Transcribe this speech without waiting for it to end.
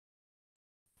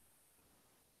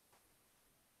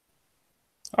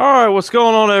All right, what's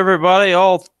going on, everybody?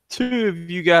 All two of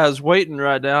you guys waiting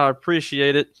right now. I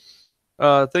appreciate it.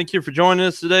 Thank you for joining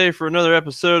us today for another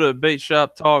episode of Bait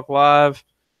Shop Talk Live.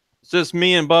 It's just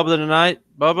me and Bubba tonight.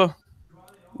 Bubba,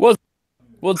 What's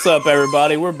what's up,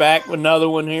 everybody? We're back with another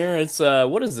one here. It's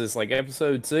what is this, like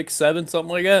episode 6, 7,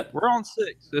 something like that? we're on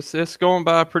six. It's going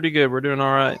by pretty good. We're doing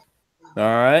all right. All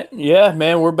right. Yeah,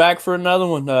 man, we're back for another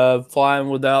one. Flying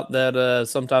without that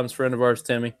sometimes friend of ours,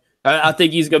 Timmy. I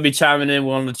think he's gonna be chiming in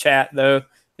on the chat though.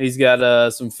 He's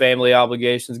got some family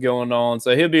obligations going on,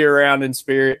 so he'll be around in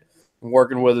spirit and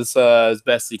working with us as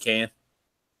best he can.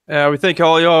 Yeah, we thank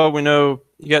all y'all. We know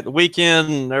you got the weekend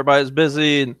and everybody's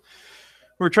busy, and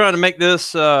we're trying to make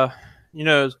this, kind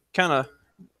of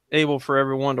able for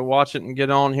everyone to watch it and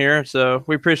get on here. So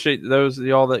we appreciate those of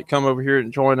y'all that come over here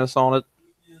and join us on it.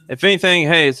 If anything,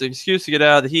 hey, it's an excuse to get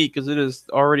out of the heat because it is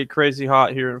already crazy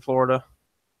hot here in Florida.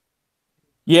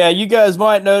 Yeah, you guys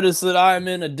might notice that I'm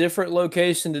in a different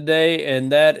location today,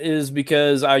 and that is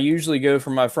because I usually go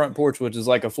from my front porch, which is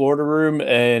like a Florida room,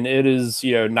 and it is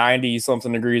 90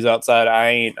 something degrees outside. I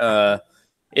ain't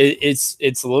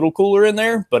it's a little cooler in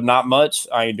there, but not much.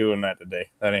 I ain't doing that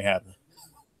today. That ain't happening.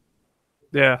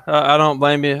 Yeah, I don't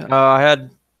blame you. I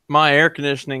had my air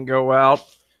conditioning go out,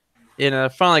 and I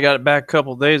finally got it back a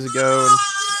couple of days ago,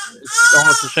 and it's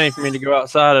almost a shame for me to go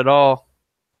outside at all.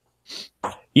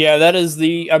 Yeah, that is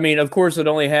I mean, of course, it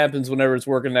only happens whenever it's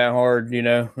working that hard,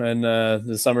 and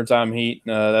the summertime heat.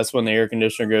 That's when the air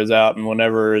conditioner goes out, and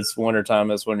whenever it's wintertime,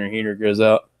 that's when your heater goes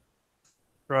out.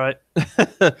 Right.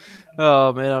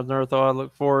 Oh, man, I've never thought I'd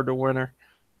look forward to winter.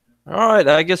 All right,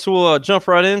 I guess we'll jump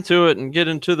right into it and get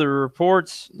into the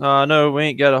reports. I know we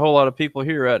ain't got a whole lot of people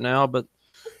here right now, but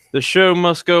the show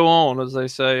must go on, as they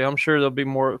say. I'm sure there'll be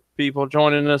more people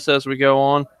joining us as we go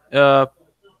on.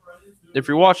 If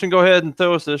you're watching, go ahead and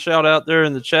throw us a shout out there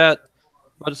in the chat.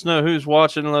 Let us know who's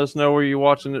watching. Let us know where you're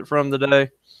watching it from today.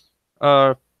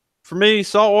 For me,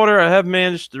 saltwater, I have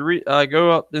managed to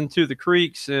go up into the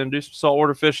creeks and do some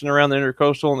saltwater fishing around the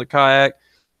intercoastal and the kayak.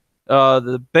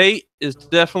 The bait is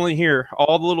definitely here.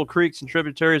 All the little creeks and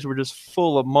tributaries were just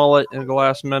full of mullet and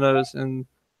glass minnows, and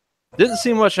didn't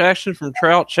see much action from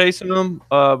trout chasing them,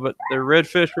 but the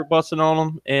redfish were busting on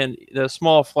them, and the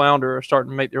small flounder are starting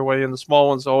to make their way in. The small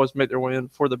ones always make their way in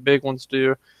before the big ones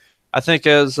do. I think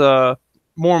as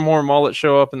more and more mullet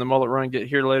show up and the mullet run get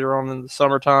here later on in the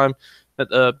summertime, that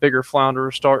the bigger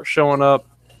flounder start showing up.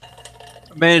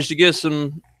 I managed to get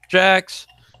some jacks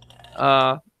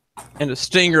and a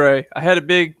stingray. I had a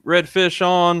big redfish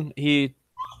on. He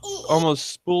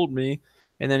almost spooled me,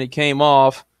 and then he came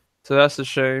off, so that's a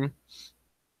shame.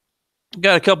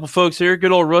 Got a couple folks here.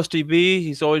 Good old Rusty B.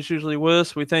 He's always usually with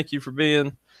us. We thank you for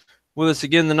being with us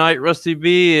again tonight, Rusty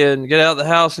B. And get out of the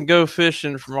house and go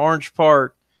fishing from Orange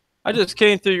Park. I just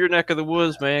came through your neck of the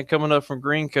woods, man, coming up from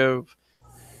Green Cove.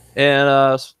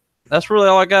 And that's really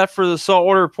all I got for the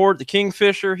saltwater report. The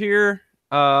Kingfisher here.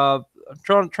 I'm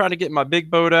trying to get my big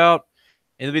boat out.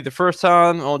 It'll be the first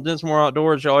time on Dinsmore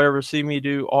Outdoors y'all ever see me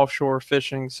do offshore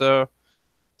fishing. So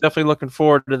definitely looking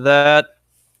forward to that.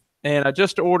 And I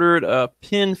just ordered a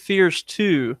Pin Fierce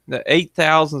 2, the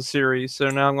 8,000 series. So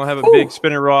now I'm going to have a big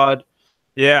spinning rod.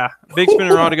 Yeah, big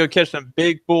spinning rod to go catch some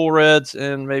big bull reds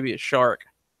and maybe a shark.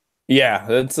 Yeah,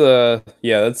 that's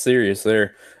serious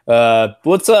there.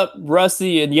 What's up,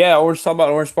 Rusty? And yeah, talking about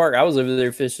Orange Park. I was over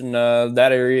there fishing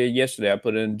that area yesterday. I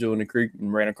put in Juliana Creek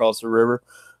and ran across the river.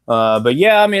 But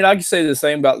yeah, I mean, I can say the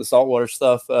same about the saltwater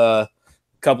stuff.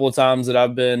 Couple of times that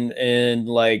I've been in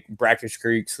like brackish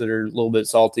creeks that are a little bit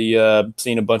salty,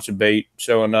 seen a bunch of bait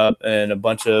showing up and a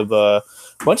bunch of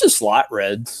slot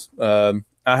reds. I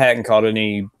hadn't caught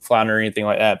any flounder or anything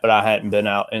like that, but I hadn't been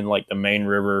out in like the main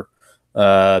river,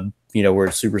 where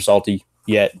it's super salty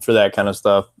yet for that kind of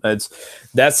stuff. That's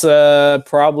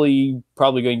probably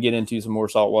going to get into some more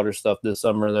saltwater stuff this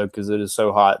summer though, because it is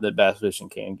so hot that bass fishing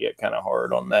can get kind of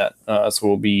hard on that.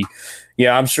 So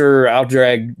I'm sure I'll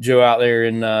drag Joe out there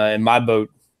in my boat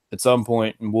at some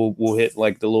point, and we'll hit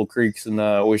like the little creeks and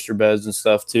oyster beds and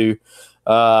stuff too.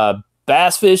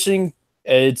 Bass fishing,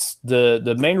 it's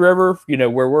the main river, where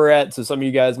we're at. So some of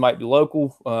you guys might be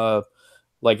local,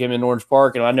 like him in Orange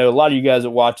Park, and I know a lot of you guys that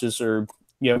watch us are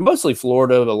mostly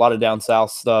Florida, but a lot of down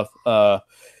south stuff.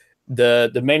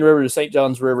 The main river, the St.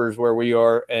 Johns River, is where we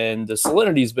are, and the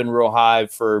salinity's been real high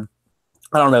for,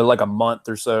 I don't know, like a month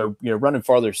or so, running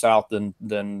farther south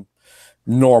than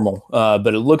normal.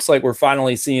 But it looks like we're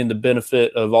finally seeing the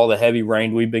benefit of all the heavy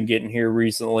rain we've been getting here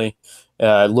recently.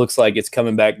 It looks like it's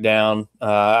coming back down.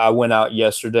 I went out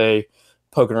yesterday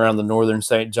poking around the northern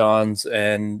St. Johns,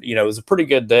 and, it was a pretty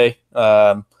good day.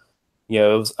 I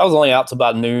was only out to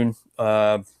about noon.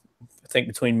 I think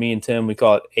between me and Tim, we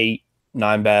caught 8,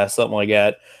 9 bass, something like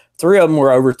that. 3 of them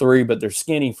were over 3, but they're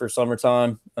skinny for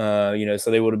summertime. So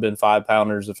they would have been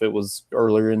 5-pounders if it was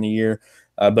earlier in the year.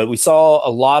 But we saw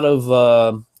a lot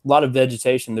of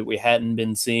vegetation that we hadn't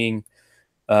been seeing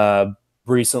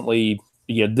recently.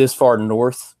 This far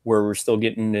north, where we're still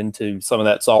getting into some of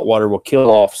that saltwater will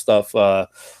kill off stuff. One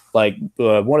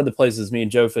of the places me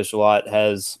and Joe fish a lot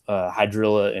has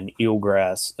hydrilla and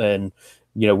eelgrass, and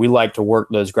we like to work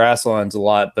those grass lines a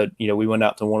lot. But we went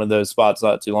out to one of those spots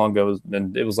not too long ago,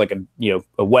 and it was like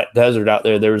a wet desert out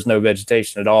there. There was no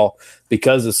vegetation at all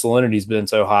because the salinity's been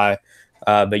so high.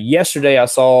 But yesterday I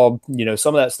saw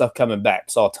some of that stuff coming back.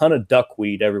 Saw a ton of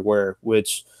duckweed everywhere,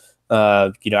 which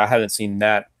I haven't seen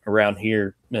that around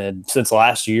here since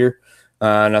last year.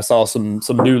 And I saw some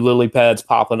new lily pads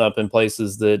popping up in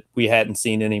places that we hadn't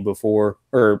seen any before,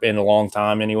 or in a long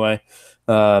time anyway.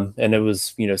 And it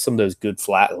was, some of those good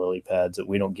flat lily pads that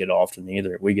we don't get often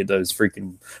either. We get those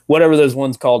freaking, whatever those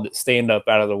ones called that stand up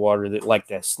out of the water that like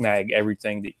to snag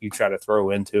everything that you try to throw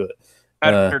into it.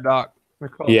 Batter dock. We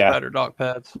call them batter dock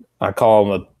pads. I call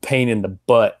them a pain in the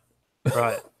butt.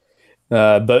 Right.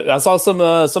 But I saw some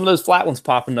of those flat ones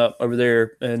popping up over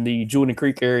there in the Julian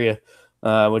Creek area,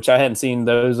 which I hadn't seen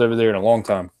those over there in a long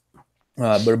time.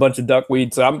 But a bunch of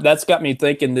duckweed. So that's got me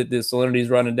thinking that the salinity's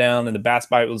running down, and the bass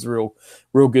bite was real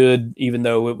good, even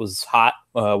though it was hot.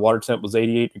 Water temp was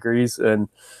 88 degrees, and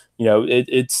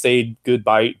it stayed good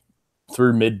bite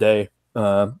through midday.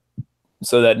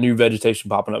 So that new vegetation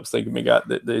popping up is thinking me got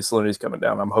the salinity's coming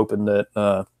down. I'm hoping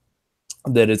that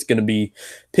it's going to be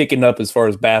picking up as far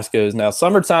as bass goes. Now,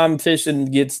 summertime fishing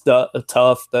gets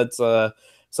tough. That's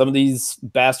some of these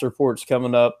bass reports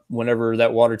coming up whenever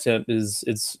that water temp it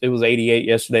was 88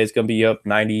 yesterday. It's going to be up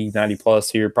 90 plus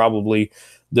here probably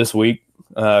this week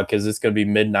because it's going to be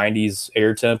mid-90s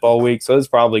air temp all week. So it's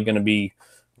probably going to be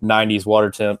 90s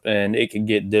water temp, and it can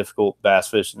get difficult bass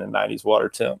fishing in 90s water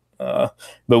temp.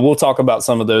 But we'll talk about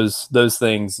some of those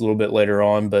things a little bit later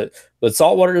on. But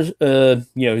saltwater,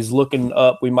 is looking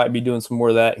up. We might be doing some more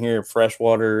of that here.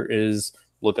 Freshwater is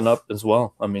looking up as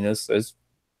well. I mean, it's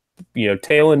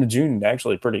tail end of June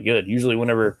actually pretty good. Usually,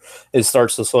 whenever it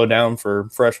starts to slow down for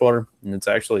freshwater, and it's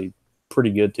actually pretty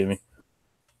good to me.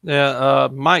 Yeah,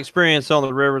 my experience on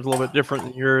the river is a little bit different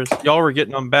than yours. Y'all were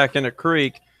getting them back in a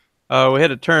creek. We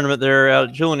had a tournament there out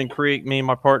at Julian Creek. Me and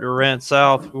my partner ran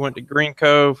south. We went to Green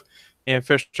Cove and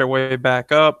fished our way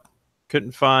back up.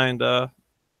 Couldn't find,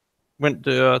 went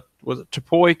to, was it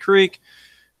Tapoy Creek?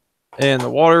 And the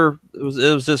water, it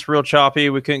was just real choppy.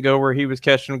 We couldn't go where he was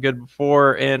catching them good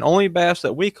before. And only bass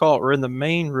that we caught were in the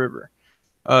main river.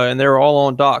 And they were all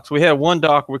on docks. We had one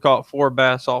dock we caught 4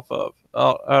 bass off of,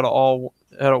 out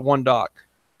of one dock.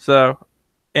 So,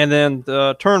 and then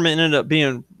the tournament ended up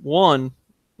being one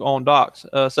on docks,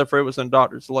 except for it was in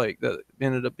Doctor's Lake that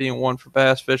ended up being one for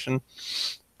bass fishing.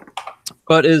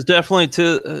 But it's definitely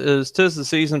tis the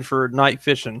season for night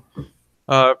fishing.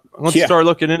 I'm going to start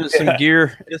looking into some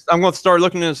gear. I'm going to start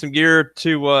looking into some gear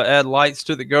to add lights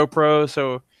to the GoPro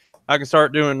so I can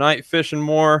start doing night fishing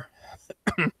more.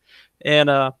 And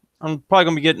I'm probably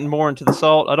going to be getting more into the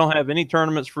salt. I don't have any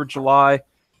tournaments for July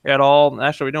at all.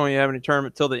 Actually, we don't even have any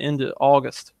tournament till the end of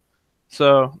August.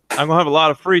 So I'm going to have a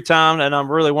lot of free time, and I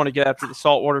really want to get after the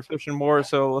saltwater fishing more.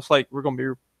 So it looks like we're going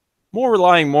to be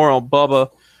relying more on Bubba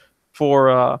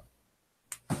for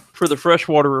the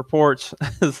freshwater reports.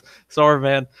 Sorry,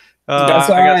 man. That's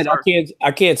all right.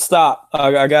 I can't stop.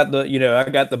 I got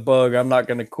the bug. I'm not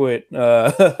going to quit.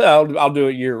 I'll do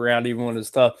it year round, even when it's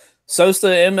tough. Sosa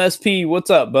MSP, what's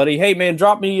up, buddy? Hey, man,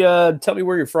 tell me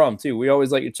where you're from too. We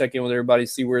always like to check in with everybody,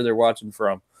 see where they're watching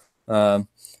from.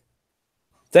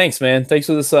 Thanks, man. Thanks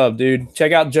for the sub, dude.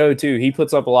 Check out Joe too. He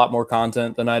puts up a lot more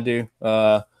content than I do.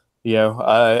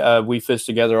 We fish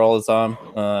together all the time.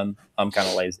 I'm kind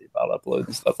of lazy about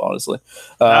uploading stuff, honestly.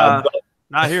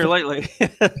 Not here lately.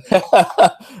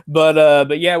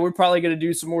 But yeah, we're probably gonna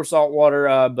do some more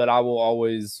saltwater. But I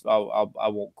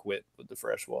won't quit with the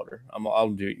freshwater. I'll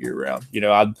do it year round.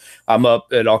 I'm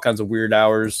up at all kinds of weird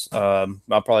hours. I'll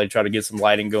probably try to get some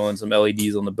lighting going, some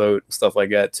LEDs on the boat and stuff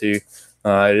like that too.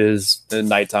 It is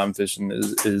nighttime fishing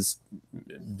is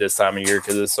this time of year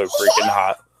because it's so freaking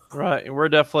hot. Right, and we're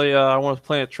definitely. I want to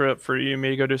plan a trip for you and me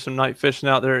to go do some night fishing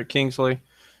out there at Kingsley,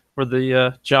 where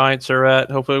the Giants are at.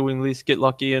 Hopefully, we can at least get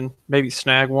lucky and maybe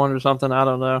snag one or something. I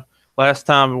don't know. Last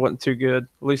time it wasn't too good.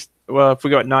 At least, if we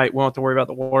go at night, we won't have to worry about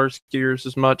the water skiers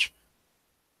as much.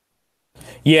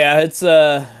 Yeah, it's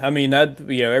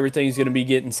everything's going to be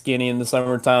getting skinny in the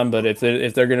summertime, but if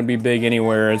they're going to be big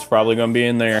anywhere, it's probably going to be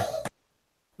in there.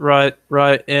 Right,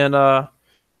 and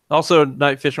also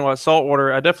night fishing while it's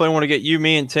saltwater. I definitely want to get you,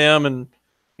 me, and Tim, and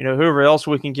whoever else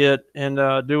we can get, and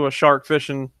do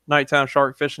a nighttime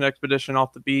shark fishing expedition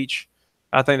off the beach.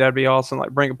 I think that'd be awesome.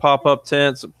 Like bring a pop up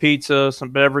tent, some pizza,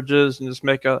 some beverages, and just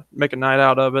make a night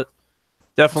out of it.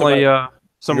 Definitely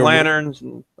some lanterns.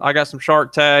 And I got some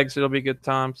shark tags. It'll be good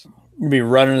times. You'll be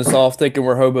running us off thinking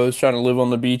we're hobos trying to live on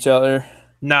the beach out there.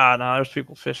 Nah, there's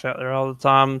people fish out there all the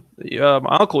time.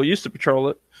 My uncle used to patrol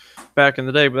it back in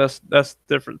the day, but that's a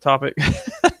different topic.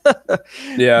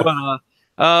 Yeah. But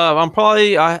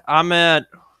I'm at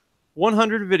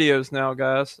 100 videos now,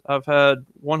 guys. I've had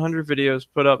 100 videos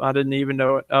put up. I didn't even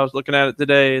know it. I was looking at it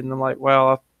today, and I'm like, wow,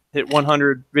 I've hit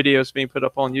 100 videos being put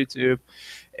up on YouTube.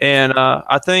 And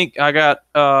I think I got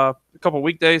a couple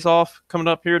weekdays off coming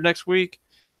up here next week,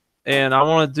 and I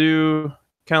want to do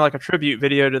kind of like a tribute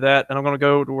video to that. And I'm going to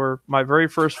go to where my very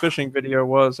first fishing video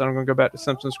was, and I'm going to go back to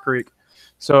Simpsons Creek.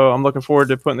 So I'm looking forward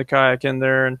to putting the kayak in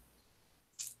there and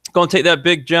going to take that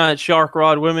big giant shark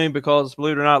rod with me, because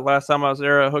believe it or not, last time I was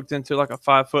there, I hooked into like a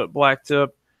 5-foot black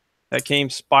tip that came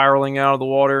spiraling out of the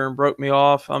water and broke me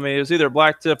off. I mean, it was either a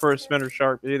black tip or a spinner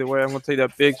shark. But either way, I'm going to take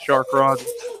that big shark rod,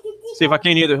 see if I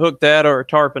can either hook that or a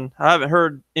tarpon. I haven't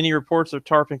heard any reports of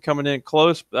tarpon coming in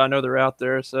close, but I know they're out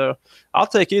there. So I'll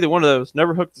take either one of those.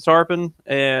 Never hooked the tarpon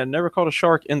and never caught a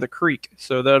shark in the creek.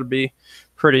 So that'll be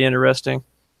pretty interesting.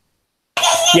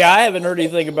 Yeah, I haven't heard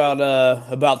anything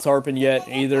about tarpon yet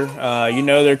either.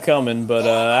 They're coming, but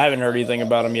I haven't heard anything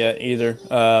about them yet either.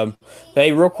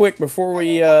 Hey, real quick before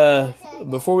we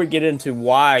get into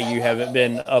why you haven't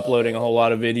been uploading a whole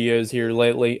lot of videos here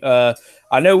lately,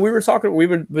 I know we've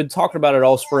been talking about it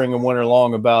all spring and winter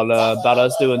long about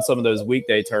us doing some of those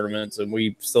weekday tournaments, and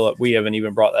we haven't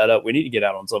even brought that up. We need to get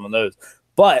out on some of those,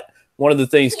 but one of the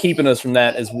things keeping us from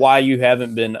that is why you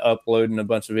haven't been uploading a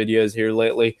bunch of videos here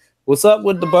lately. What's up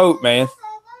with the boat, man?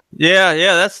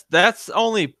 Yeah, that's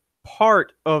only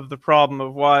part of the problem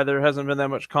of why there hasn't been that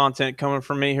much content coming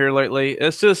from me here lately.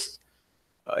 It's just,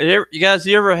 you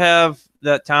ever have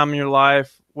that time in your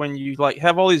life when you like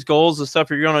have all these goals and stuff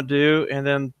you're gonna do, and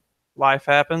then life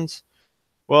happens?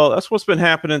 Well, that's what's been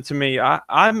happening to me.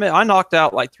 I knocked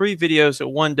out like 3 videos at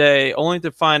one day, only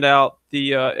to find out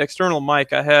the external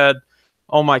mic I had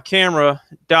on my camera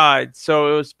died.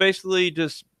 So it was basically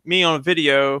just me on a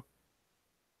video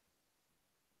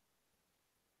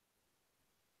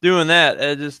doing that.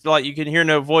 Just like you can hear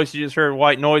no voice, you just heard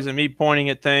white noise and me pointing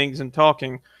at things and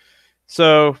talking.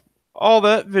 So all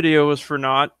that video was for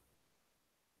naught.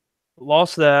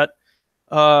 Lost that.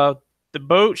 The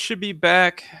boat should be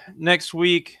back next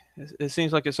week. It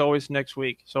seems like it's always next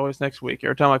week. It's always next week.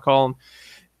 Every time I call them,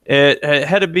 it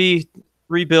had to be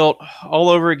rebuilt all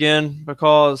over again,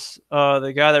 because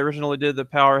the guy that originally did the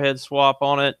power head swap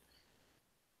on it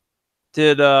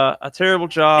did a terrible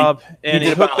job, and he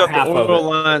hooked up the oil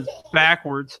lines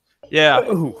backwards. Yeah.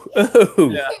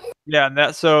 Yeah, and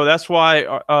that's why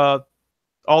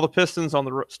all the pistons on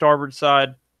the starboard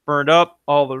side burned up.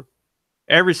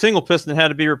 Every single piston had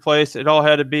to be replaced. It all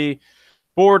had to be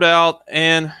bored out,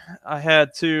 and I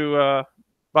had to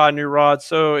buy a new rod.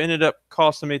 So it ended up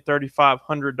costing me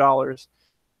 $3,500.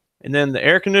 And then the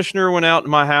air conditioner went out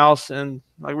in my house, and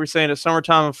like we were saying, it's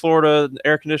summertime in Florida. The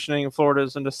air conditioning in Florida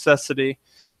is a necessity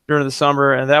during the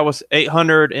summer, and that was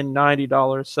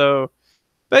 $890. So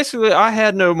basically, I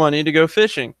had no money to go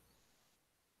fishing.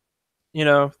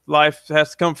 Life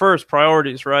has to come first,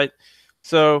 priorities, right?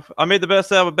 So I made the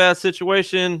best out of a bad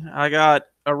situation. I got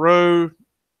a Rode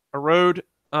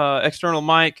external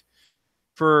mic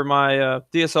for my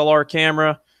DSLR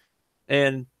camera,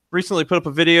 and recently put up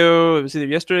a video. It was either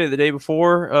yesterday or the day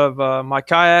before, of my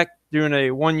kayak, doing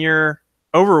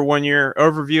over a 1 year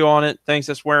overview on it, things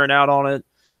that's wearing out on it,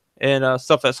 and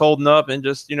stuff that's holding up, and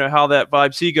just how that Vibe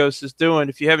Seaghost is doing.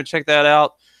 If you haven't checked that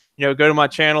out, go to my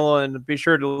channel and be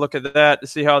sure to look at that to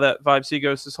see how that Vibe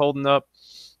Seaghost is holding up.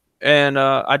 And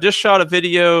I just shot a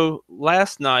video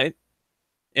last night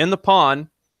in the pond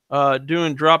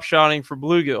doing drop shotting for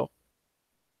bluegill.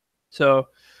 So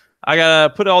I got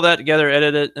to put all that together,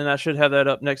 edit it, and I should have that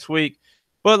up next week.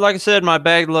 But like I said, my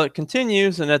bad luck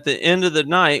continues, and at the end of the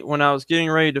night, when I was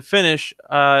getting ready to finish,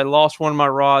 I lost one of my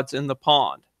rods in the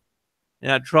pond,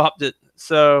 and I dropped it.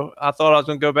 So I thought I was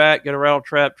going to go back, get a rattle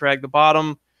trap, drag the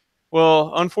bottom.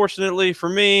 Well, unfortunately for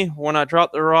me, when I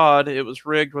dropped the rod, it was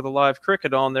rigged with a live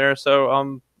cricket on there. So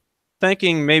I'm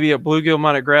thinking maybe a bluegill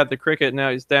might have grabbed the cricket, and now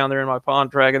he's down there in my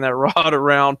pond dragging that rod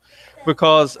around,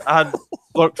 because I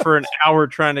looked for an hour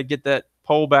trying to get that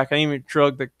pole back. I even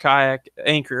drug the kayak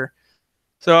anchor,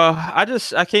 So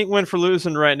I can't win for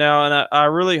losing right now, and I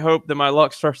really hope that my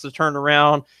luck starts to turn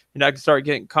around and I can start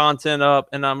getting content up.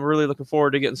 And I'm really looking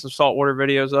forward to getting some saltwater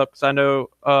videos up because I know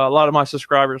a lot of my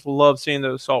subscribers love seeing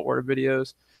those saltwater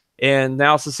videos. And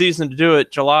now it's the season to do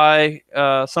it. July,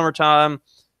 summertime,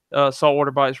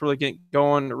 saltwater bites really getting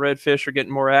going. The redfish are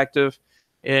getting more active,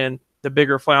 and the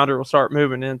bigger flounder will start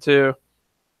moving in too.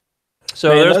 So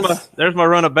Man, there's my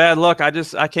run of bad luck.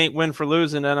 I can't win for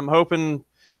losing, and I'm hoping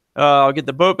I'll get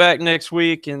the boat back next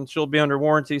week, and she'll be under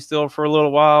warranty still for a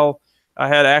little while. I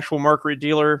had an actual Mercury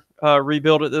dealer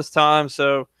rebuild it this time,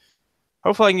 so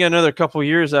hopefully I can get another couple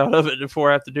years out of it before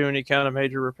I have to do any kind of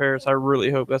major repairs. I really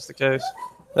hope that's the case.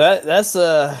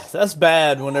 That's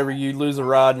bad whenever you lose a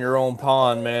rod in your own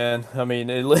pond, man. I mean,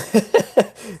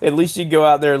 at least you go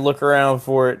out there and look around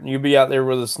for it, and you be out there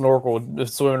with a snorkel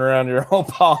just swimming around your own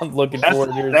pond looking for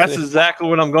it. That's exactly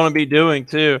what I'm going to be doing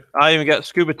too. I even got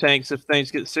scuba tanks if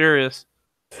things get serious.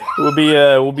 We'll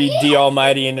be D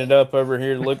Almightying it up over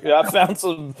here. Look, I found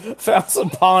some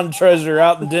pond treasure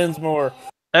out in Dinsmore.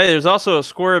 Hey, there's also a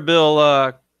square bill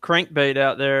crankbait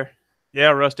out there.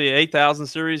 Yeah, Rusty, 8,000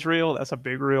 series reel. That's a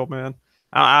big reel, man.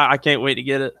 I can't wait to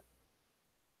get it.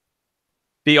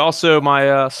 Be also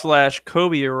my slash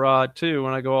cobia rod too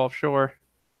when I go offshore.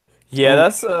 Yeah,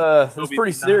 that's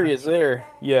pretty serious there.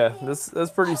 Yeah,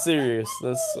 that's pretty serious.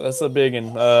 That's a big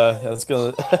one. That's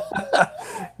gonna.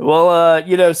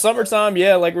 Well, summertime.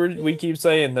 Yeah, like we keep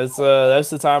saying, that's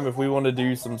the time if we want to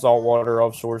do some saltwater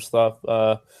offshore stuff.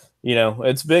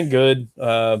 It's been good.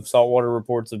 Saltwater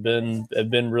reports have been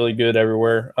really good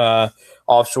everywhere.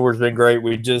 Offshore's been great.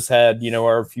 We just had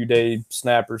our few-day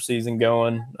snapper season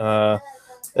going.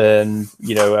 And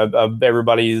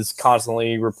everybody is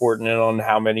constantly reporting in on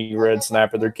how many red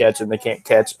snapper they're catching. They can't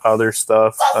catch other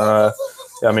stuff. I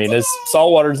mean,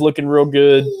 saltwater's looking real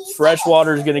good.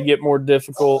 Freshwater is going to get more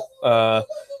difficult.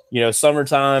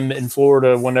 Summertime in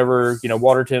Florida, whenever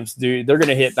water temps they're going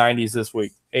to hit 90s this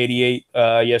week. 88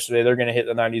 yesterday. They're going to hit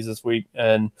the 90s this week.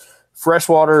 And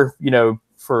freshwater,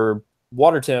 for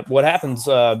water temp, what happens,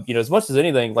 as much as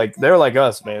anything, like they're like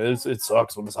us, man, it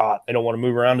sucks when it's hot. They don't want to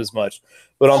move around as much.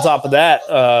 But on top of that,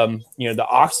 the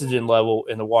oxygen level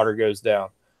in the water goes down.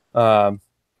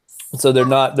 So they're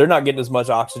not getting as much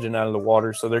oxygen out of the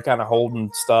water. So they're kind of holding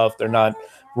stuff. They're not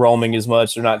roaming as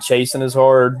much. They're not chasing as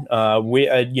hard.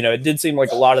 It did seem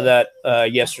like a lot of that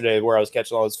yesterday where I was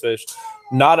catching all those fish.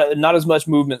 Not as much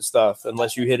movement stuff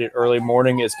unless you hit it early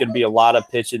morning. It's going to be a lot of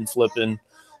pitching, flipping.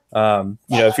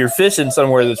 If you're fishing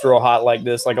somewhere that's real hot like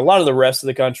this, like a lot of the rest of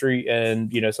the country, and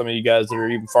some of you guys that are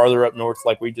even farther up north,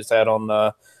 like we just had on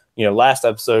last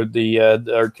episode,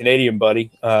 our Canadian buddy,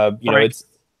 Right.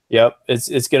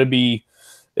 it's gonna be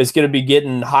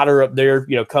getting hotter up there,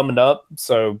 coming up.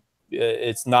 So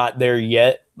it's not there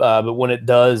yet, but when it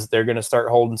does, they're gonna start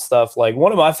holding stuff. Like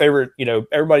one of my favorite,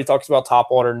 everybody talks about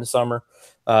topwater in the summer.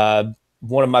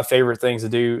 One of my favorite things to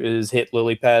do is hit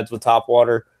lily pads with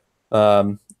topwater.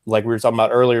 Like we were talking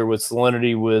about earlier with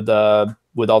salinity,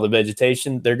 with all the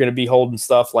vegetation, they're going to be holding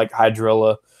stuff like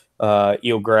hydrilla,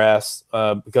 eelgrass,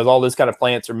 because all those kind of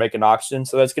plants are making oxygen.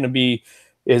 So that's going to be,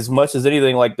 as much as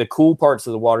anything, like the cool parts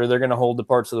of the water, they're going to hold the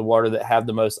parts of the water that have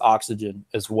the most oxygen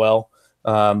as well.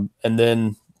 And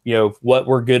then, what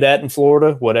we're good at in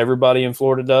Florida, what everybody in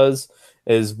Florida does,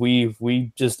 is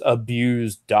we just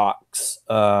abuse docks,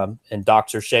 and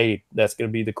docks are shade. That's going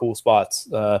to be the cool spots.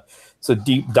 So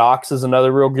deep docks is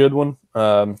another real good one.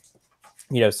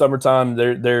 Summertime,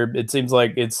 it seems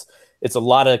like it's a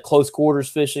lot of close quarters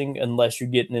fishing unless you're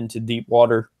getting into deep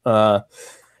water.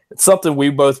 It's something we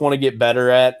both want to get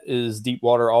better at, is deep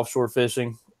water offshore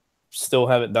fishing. Still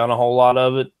haven't done a whole lot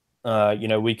of it.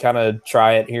 We kind of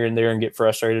try it here and there and get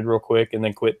frustrated real quick and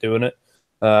then quit doing it.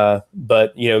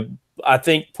 But I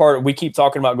think we keep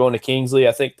talking about going to Kingsley.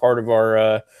 I think part of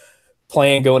our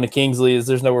plan going to Kingsley is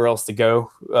there's nowhere else to go.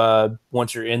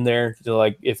 Once you're in there,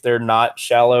 like if they're not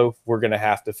shallow, we're going to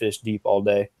have to fish deep all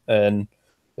day, and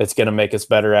it's going to make us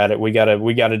better at it. We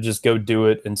gotta just go do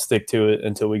it and stick to it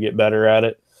until we get better at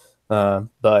it.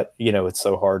 But it's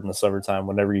so hard in the summertime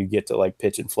whenever you get to like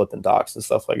pitch and flipping docks and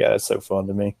stuff like that. It's so fun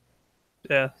to me.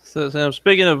 Yeah. So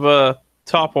speaking of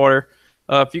topwater,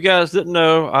 if you guys didn't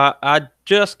know, I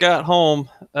just got home.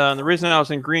 And the reason I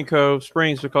was in Green Cove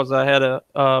Springs because I had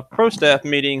a pro staff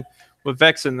meeting with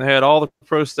Vexen. They had all the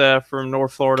pro staff from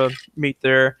North Florida meet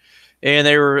there, and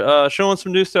they were showing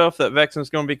some new stuff that Vexen's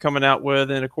going to be coming out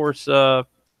with. And of course, I'll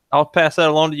pass that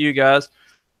along to you guys.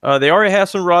 They already have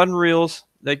some rod and reels.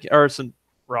 Some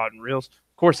rod and reels.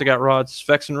 Of course, they got rods,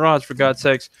 Vexen rods, for God's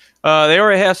sakes. They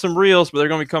already have some reels, but they're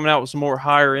going to be coming out with some more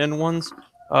higher end ones.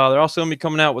 They're also going to be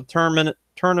coming out with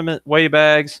tournament weigh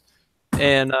bags.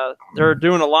 and they're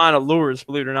doing a line of lures.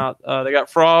 Believe it or not, they got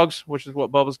frogs, which is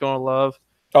what Bubba's going to love.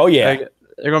 Oh yeah.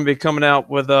 They're going to be coming out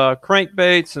with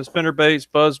crankbaits and spinner baits,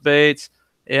 buzz baits,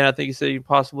 and I think you said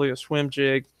possibly a swim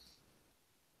jig.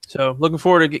 So looking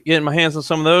forward to getting my hands on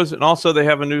some of those. And also they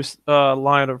have a new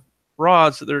line of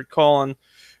rods that they're calling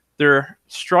their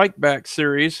Strike Back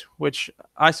series, which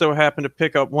I so happened to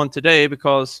pick up one today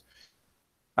because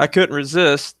I couldn't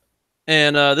resist.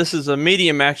 And this is a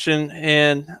medium action,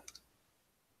 and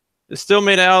it's still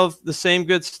made out of the same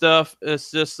good stuff.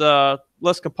 It's just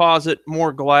less composite,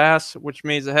 more glass, which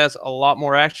means it has a lot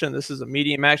more action. This is a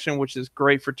medium action, which is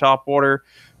great for top water.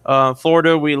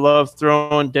 Florida, we love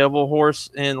throwing devil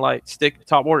horse and like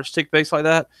top water stick baits like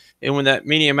that. And when that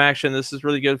medium action, this is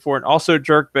really good for it. Also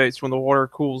jerk baits when the water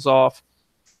cools off,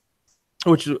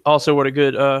 which is also what a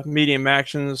good medium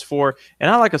action is for. And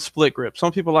I like a split grip.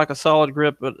 Some people like a solid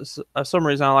grip, but for some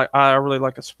reason I really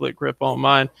like a split grip on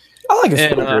mine. I like a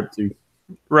split grip too.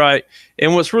 Right.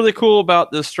 And what's really cool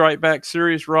about this Strike Back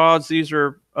series rods, these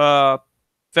are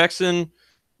Vexen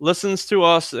listens to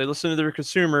us, they listen to their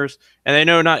consumers, and they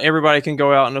know not everybody can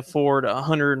go out and afford a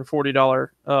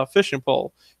 $140 fishing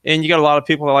pole. And you got a lot of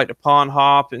people that like to pond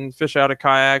hop and fish out of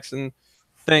kayaks and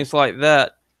things like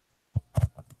that.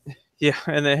 Yeah,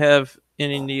 and they have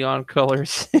any neon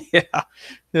colors.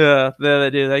 yeah, they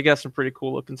do. They got some pretty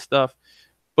cool looking stuff.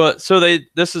 But so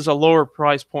this is a lower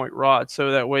price point rod,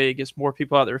 so that way it gets more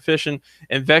people out there fishing.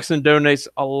 And Vexen donates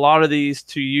a lot of these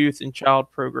to youth and child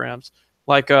programs.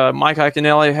 Like Mike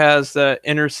Iaconelli has the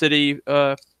inner city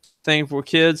thing for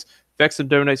kids. Vexen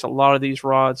donates a lot of these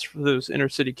rods for those inner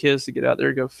city kids to get out there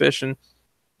and go fishing.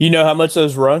 You know how much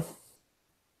those run?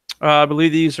 I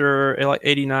believe these are like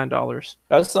 $89.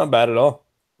 That's not bad at all.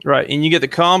 Right, and you get the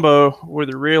combo with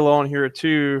the reel on here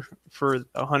too for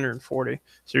 $140.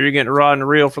 So you're getting a rod and a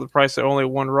reel for the price of only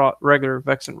one regular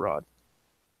Vexen rod.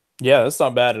 Yeah, that's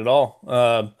not bad at all.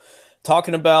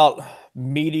 Talking about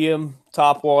medium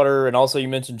top water, and also you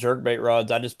mentioned jerkbait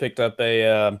rods. I just picked up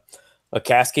a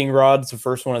casking rod. It's the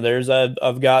first one of theirs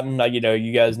I've gotten.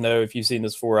 You guys know, if you've seen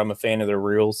this before, I'm a fan of their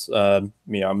reels. I'm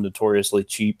notoriously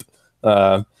cheap,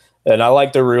 and I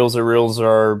like their reels. Their reels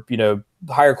are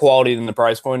higher quality than the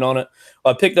price point on it.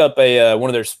 I picked up one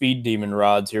of their Speed Demon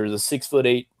rods here. It's a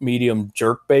 6'8" medium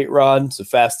jerkbait rod. It's a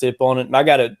fast tip on it, and I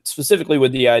got it specifically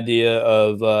with the idea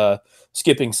of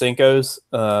skipping Senkos.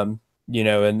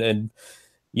 And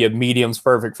medium's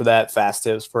perfect for that. Fast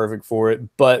tip's perfect for it.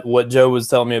 But what Joe was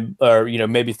telling me, or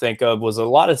made me think of, was a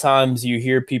lot of times you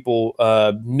hear people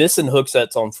missing hook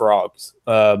sets on frogs,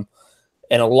 and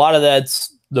a lot of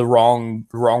that's the wrong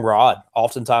rod.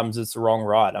 Oftentimes it's the wrong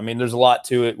rod. I mean, there's a lot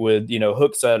to it with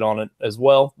hook set on it as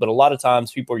well, but a lot of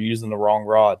times people are using the wrong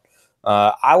rod.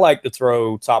 I like to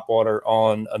throw topwater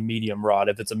on a medium rod.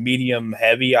 If it's a medium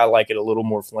heavy, I like it a little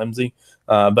more flimsy.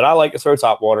 But I like to throw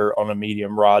topwater on a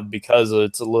medium rod because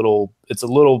it's a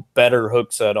little better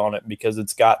hook set on it, because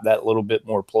it's got that little bit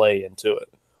more play into it.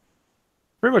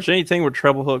 Pretty much anything with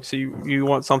treble hooks, you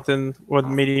want something with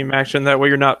medium action. That way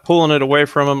you're not pulling it away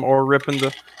from them or ripping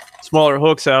the smaller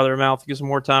hooks out of their mouth. It gives them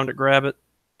more time to grab it.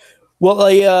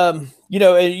 Well,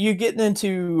 you're getting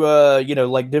into,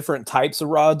 like different types of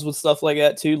rods with stuff like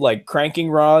that too, like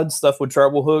cranking rods, stuff with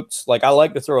treble hooks. Like I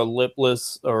like to throw a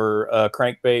lipless or a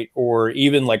crankbait, or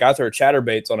even like I throw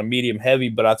chatterbaits on a medium heavy,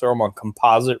 but I throw them on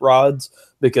composite rods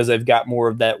because they've got more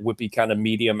of that whippy kind of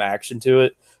medium action to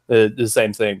it. The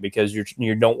same thing, because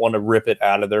you don't want to rip it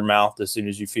out of their mouth as soon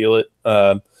as you feel it.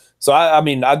 So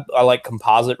I like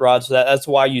composite rods. That's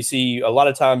why you see a lot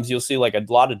of times you'll see like a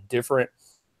lot of different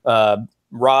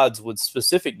rods with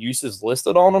specific uses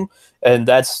listed on them, and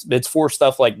it's for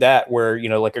stuff like that, where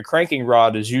like a cranking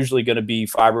rod is usually going to be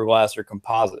fiberglass or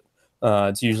composite.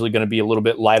 It's usually going to be a little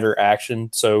bit lighter action,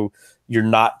 so you're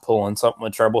not pulling something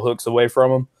with treble hooks away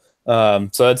from them.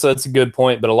 So that's a good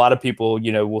point. But a lot of people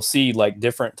will see like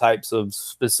different types of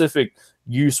specific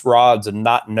use rods and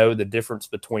not know the difference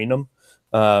between them.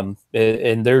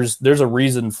 And there's a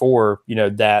reason for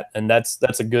that, and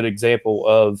that's a good example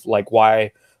of like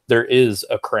why there is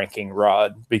a cranking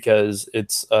rod, because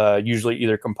it's usually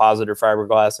either composite or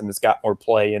fiberglass, and it's got more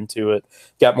play into it,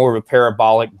 got more of a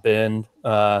parabolic bend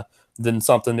than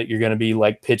something that you're going to be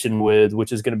like pitching with,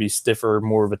 which is going to be stiffer,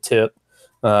 more of a tip,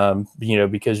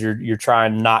 because you're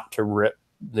trying not to rip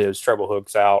those treble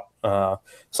hooks out.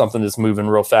 Something that's moving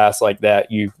real fast like that,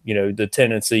 the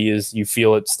tendency is you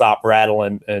feel it stop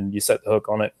rattling and you set the hook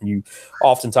on it, and you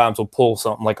oftentimes will pull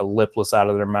something like a lipless out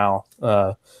of their mouth,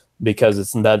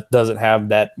 because that doesn't have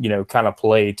that kind of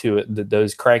play to it that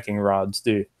those cranking rods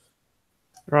do.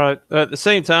 Right. At the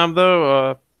same time,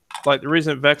 though, like the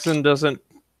reason Vexen doesn't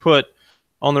put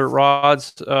on their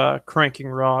rods, cranking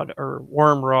rod or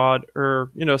worm rod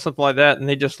or something like that, and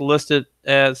they just list it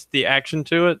as the action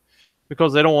to it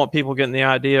because they don't want people getting the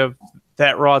idea of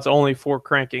that rod's only for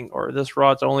cranking or this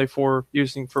rod's only for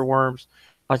using for worms.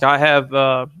 Like I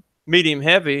have medium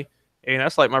heavy, and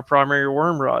that's like my primary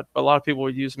worm rod. But a lot of people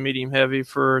would use medium heavy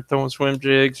for throwing swim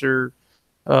jigs or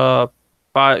uh,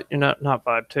 not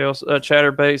vibe tails,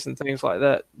 chatterbaits and things like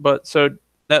that. But so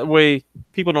that way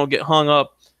people don't get hung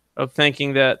up of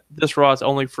thinking that this rod's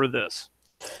only for this.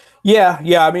 Yeah.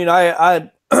 I mean, I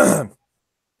had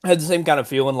the same kind of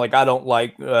feeling. Like I don't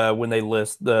like when they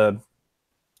list the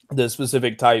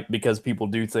specific type because people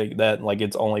do think that like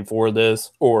it's only for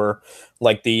this, or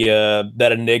like the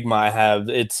that Enigma I have,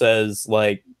 it says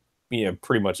like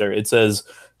pretty much it says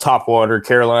top water,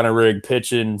 Carolina rig,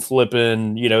 pitching,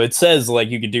 flipping, it says like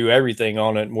you could do everything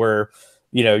on it, where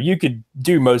you could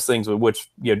do most things with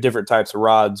which different types of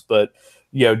rods. But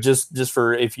just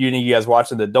for if you guys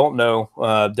watching that don't know,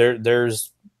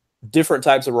 there's different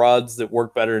types of rods that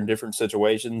work better in different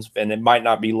situations, and it might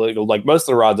not be legal. Like most of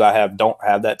the rods I have don't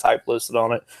have that type listed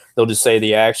on it. They'll just say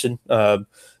the action. So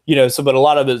but a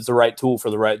lot of it is the right tool for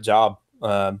the right job.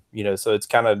 So it's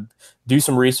kind of do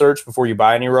some research before you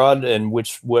buy any rod, and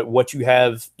what you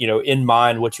have in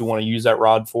mind, what you want to use that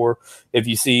rod for. If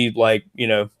you see like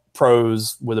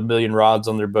pros with a million rods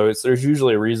on their boats, there's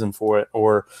usually a reason for it.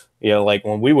 Or like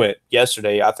when we went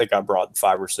yesterday, I think I brought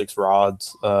 5 or 6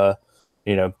 rods.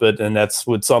 And that's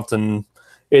with something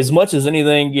as much as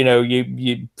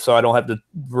anything, so I don't have to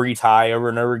retie over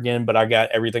and over again, but I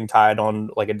got everything tied on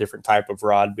like a different type of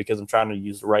rod because I'm trying to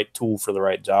use the right tool for the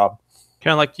right job.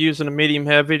 Kind of like using a medium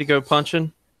heavy to go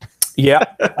punching. Yeah,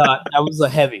 that was a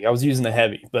heavy. I was using the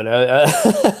heavy, but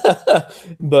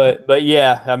but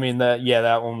yeah, I mean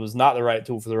that one was not the right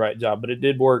tool for the right job, but it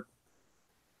did work.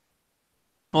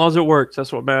 As long as it works,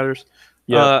 that's what matters.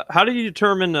 Yeah. How do you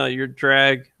determine your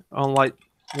drag on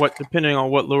depending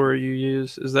on what lure you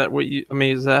use? Is that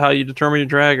is that how you determine your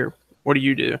drag, or what do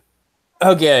you do?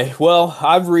 Okay, well,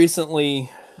 I've recently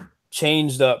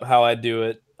changed up how I do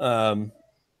it.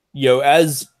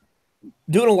 As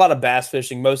doing a lot of bass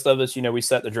fishing, most of us, we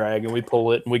set the drag and we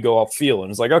pull it and we go off feel,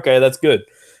 and it's like, okay, that's good.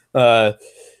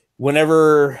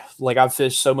 Whenever like I've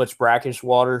fished so much brackish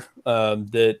water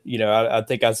that I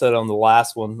think I said on the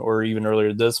last one or even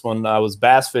earlier this one, I was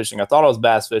bass fishing. I thought I was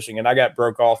bass fishing, and I got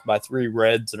broke off by 3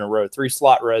 reds in a row, 3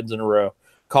 slot reds in a row.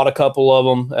 Caught a couple of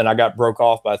them, and I got broke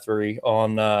off by 3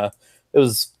 on it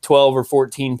was 12 or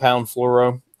 14 pound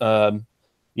fluoro.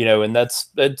 And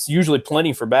that's usually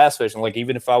plenty for bass fishing. Like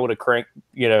even if I would have cranked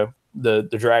the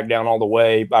drag down all the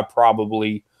way, I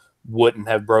probably wouldn't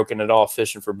have broken it off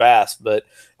fishing for bass. But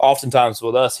oftentimes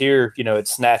with us here, it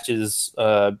snatches,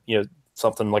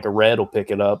 something like a red will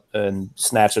pick it up and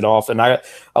snatch it off. And I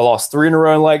lost 3 in a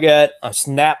row like that. I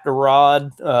snapped a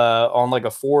rod on like a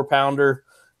 4-pounder,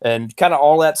 and kind of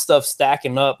all that stuff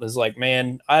stacking up is like,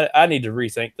 man, I need to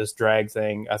rethink this drag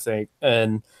thing, I think.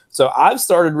 And so I've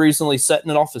started recently setting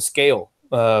it off a scale.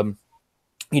 They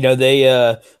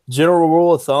general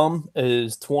rule of thumb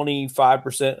is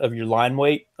 25% of your line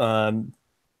weight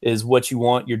is what you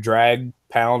want your drag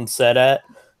pound set at.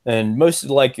 And most of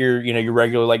like your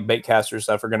regular like bait caster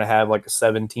stuff are going to have like a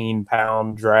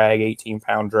 17-pound drag,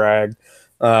 18-pound drag.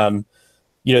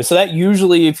 So that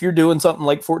usually if you're doing something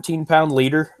like 14-pound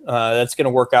leader, that's going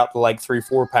to work out to like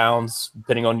 3-4 pounds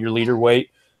depending on your leader weight.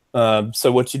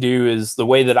 So what you do is, the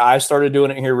way that I started doing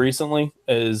it here recently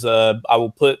is I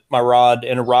will put my rod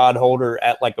in a rod holder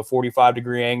at like a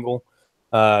 45-degree angle,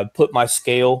 put my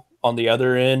scale on the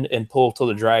other end and pull till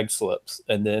the drag slips,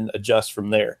 and then adjust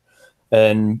from there.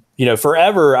 And,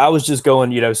 forever I was just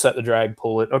going, set the drag,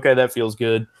 pull it. Okay, that feels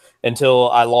good. Until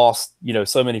I lost,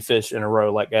 so many fish in a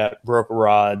row like that, broke a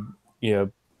rod,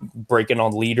 breaking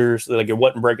on leaders. Like it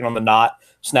wasn't breaking on the knot,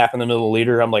 snapping the middle of the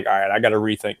leader. I'm like, all right, I got to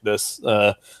rethink this.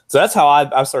 So that's how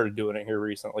I've started doing it here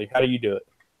recently. How do you do it?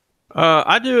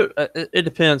 I do it. It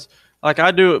depends. Like I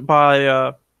do it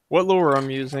by what lure I'm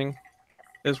using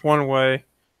is one way,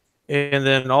 and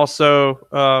then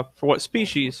also for what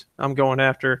species I'm going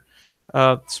after.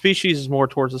 Species is more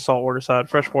towards the saltwater side.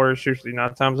 Freshwater is usually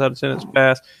 9 times out of 10 it's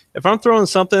bass. If I'm throwing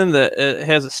something that it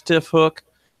has a stiff hook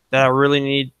that I really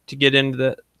need to get into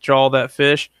the jaw of that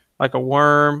fish, like a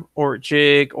worm or a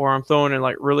jig, or I'm throwing in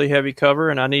like really heavy cover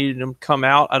and I need them to come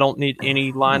out, I don't need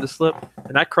any line to slip,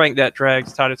 and I crank that drag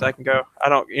as tight as I can go. I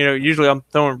don't, usually I'm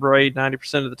throwing braid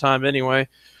 90% of the time anyway,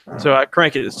 so I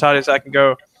crank it as tight as I can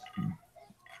go.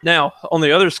 Now, on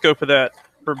the other scope of that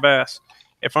for bass,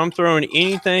 if I'm throwing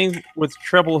anything with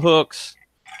treble hooks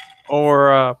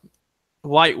or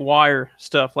light wire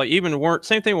stuff, like even worm,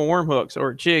 same thing with worm hooks or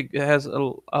a jig that has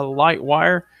a light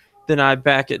wire, then I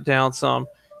back it down some.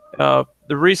 The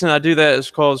reason I do that is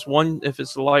because one, if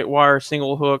it's a light wire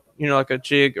single hook, like a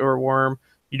jig or a worm,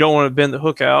 you don't want to bend the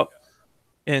hook out.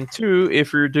 And two,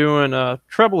 if you're doing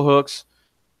treble hooks,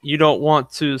 you don't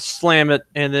want to slam it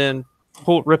and then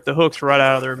rip the hooks right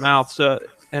out of their mouth. So,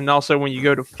 and also when you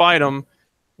go to fight them,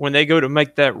 when they go to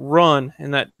make that run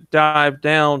and that dive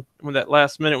down, when that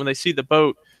last minute, when they see the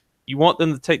boat, you want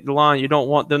them to take the line. You don't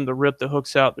want them to rip the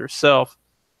hooks out themselves.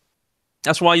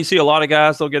 That's why you see a lot of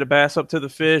guys, they'll get a bass up to the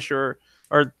fish or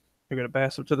they'll get a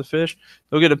bass up to the fish.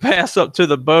 They'll get a bass up to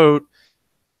the boat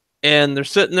and they're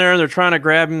sitting there and they're trying to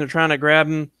grab him. They're trying to grab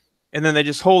him. And then they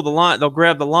just hold the line. They'll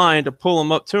grab the line to pull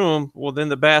him up to him. Well, then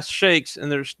the bass shakes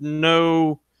and there's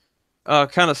no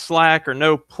kind of slack or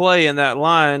no play in that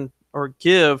line or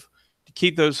give to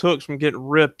keep those hooks from getting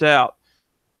ripped out.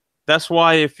 That's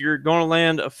why if you're going to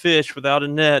land a fish without a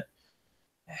net,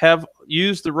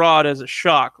 use the rod as a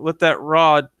shock. Let that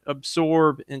rod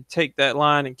absorb and take that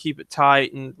line and keep it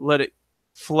tight and let it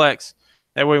flex.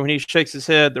 That way when he shakes his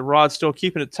head, the rod's still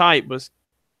keeping it tight, but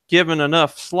giving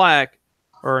enough slack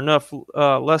or enough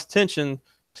less tension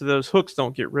so those hooks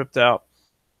don't get ripped out.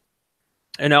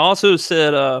 And I also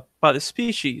said by the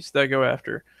species that I go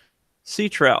after, sea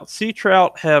trout. Sea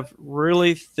trout have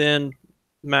really thin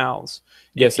mouths.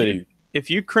 Yes, they do. If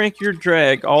you crank your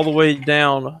drag all the way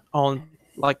down on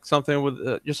like something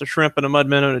with just a shrimp and a mud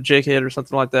minnow and a jig head or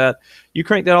something like that, you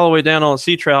crank that all the way down on a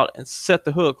sea trout and set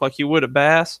the hook like you would a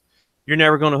bass, you're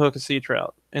never going to hook a sea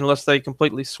trout unless they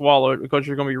completely swallow it, because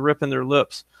you're going to be ripping their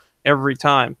lips every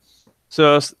time.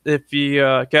 So if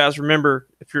you guys remember,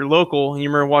 if you're local and you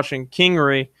remember watching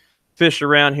Kingery fish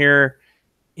around here,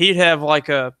 he'd have like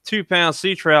a 2-pound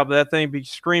sea trout, but that thing be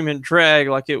screaming drag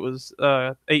like it was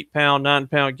 8-pound,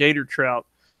 9-pound gator trout.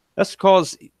 That's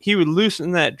because he would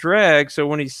loosen that drag, so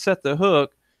when he set the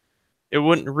hook, it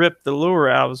wouldn't rip the lure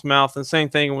out of his mouth. And same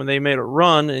thing when they made a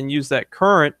run and used that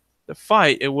current to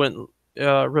fight, it wouldn't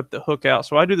rip the hook out.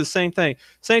 So I do the same thing.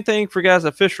 Same thing for guys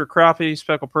that fish for crappie,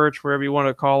 speckled perch, wherever you want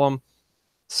to call them,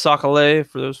 sac-a-lait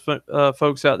for those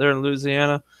folks out there in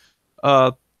Louisiana.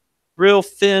 Real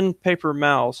thin paper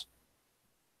mouths.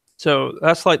 So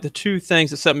that's like the two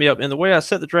things that set me up. And the way I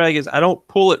set the drag is I don't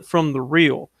pull it from the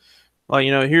reel. Like,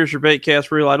 here's your bait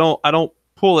cast reel. I don't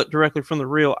pull it directly from the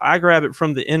reel. I grab it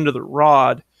from the end of the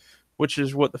rod, which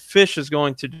is what the fish is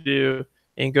going to do,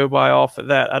 and go by off of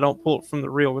that. I don't pull it from the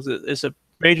reel because it's a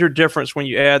major difference when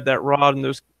you add that rod and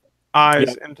those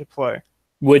eyes into play.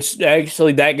 Which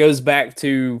actually that goes back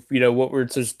to, what we're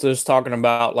just talking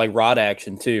about, like rod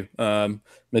action too,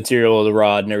 material of the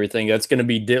rod and everything. That's going to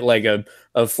be like a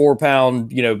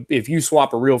 4-pound, if you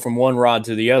swap a reel from one rod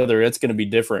to the other, it's going to be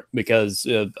different because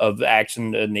of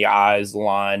action in the eyes, the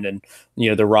line, and,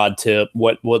 the rod tip,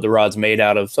 what the rod's made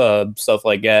out of, stuff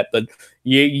like that. But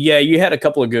yeah, you had a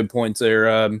couple of good points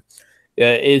there.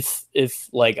 If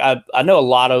like I know a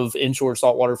lot of inshore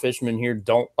saltwater fishermen here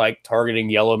don't like targeting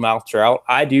yellowmouth trout.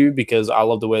 I do because I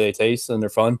love the way they taste and they're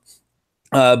fun.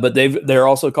 But they're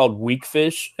also called weak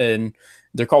fish, and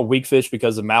they're called weak fish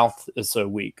because the mouth is so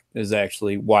weak. Is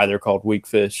actually why they're called weak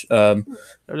fish. I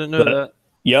didn't know that.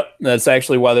 Yep, that's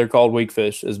actually why they're called weak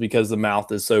fish, is because the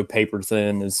mouth is so paper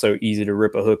thin, it's so easy to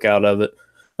rip a hook out of it.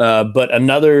 But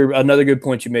another good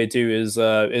point you made too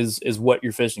is what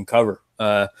you're fishing cover.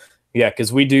 Yeah,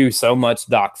 because we do so much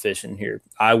dock fishing here.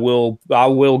 I will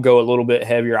go a little bit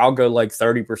heavier. I'll go like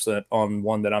 30% on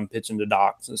one that I'm pitching to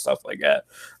docks and stuff like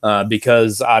that,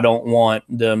 because I don't want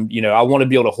them. I want to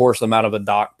be able to horse them out of a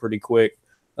dock pretty quick,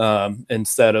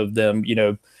 instead of them,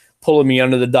 pulling me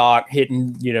under the dock,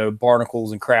 hitting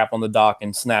barnacles and crap on the dock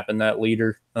and snapping that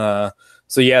leader.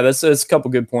 So yeah, that's a couple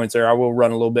good points there. I will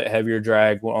run a little bit heavier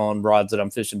drag on rods that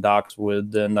I'm fishing docks with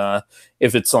than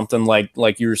if it's something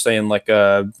like you were saying, like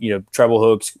treble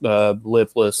hooks,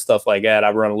 lipless, stuff like that.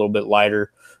 I run a little bit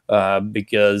lighter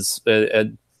because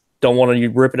I don't want to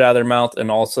rip it out of their mouth,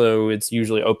 and also it's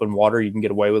usually open water. You can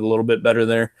get away with a little bit better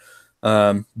there.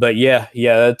 But yeah,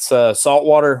 that's salt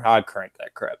water. I crank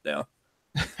that crap down.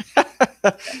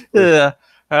 Yeah.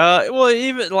 Well,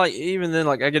 even then,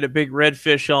 like I get a big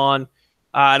redfish on.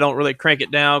 I don't really crank it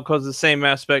down because the same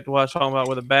aspect of what I was talking about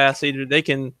with a bass. Either they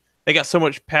got so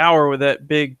much power with that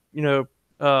big,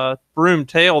 broom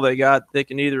tail they got. They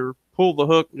can either pull the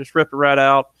hook and just rip it right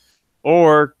out,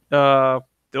 or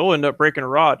they'll end up breaking a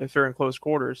rod if they're in close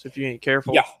quarters if you ain't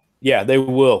careful. Yeah, they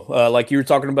will. Like you were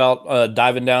talking about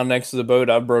diving down next to the boat.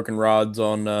 I've broken rods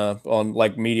on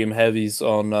like medium heavies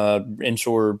on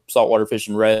inshore saltwater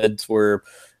fishing reds where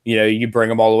you bring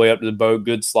them all the way up to the boat,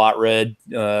 good slot red,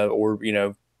 or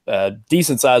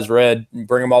decent sized red.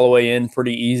 Bring them all the way in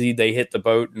pretty easy. They hit the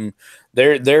boat, and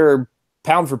they're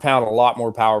pound for pound a lot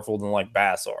more powerful than like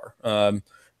bass are.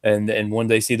 And when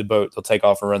they see the boat, they'll take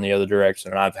off and run the other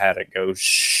direction. And I've had it go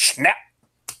snap.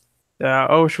 Yeah,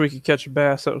 I wish we could catch a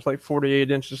bass that was like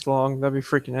 48 inches long. That'd be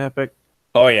freaking epic.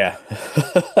 Oh yeah.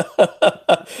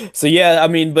 So yeah, I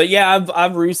mean, but yeah,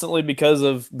 I've recently because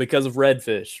of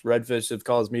redfish have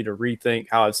caused me to rethink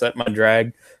how I've set my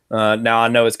drag. Now I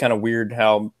know it's kind of weird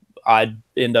how I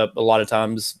end up a lot of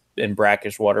times in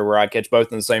brackish water where I catch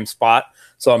both in the same spot.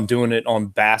 So I'm doing it on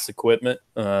bass equipment.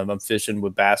 I'm fishing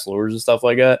with bass lures and stuff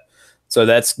like that. So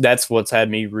that's what's had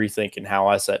me rethinking how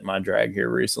I set my drag here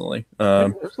recently.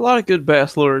 There's a lot of good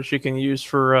bass lures you can use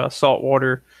for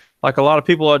saltwater. Like a lot of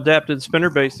people adapted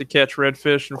spinner baits to catch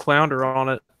redfish and flounder on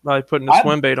it by putting a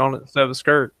swim bait on it instead of a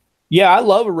skirt. Yeah, I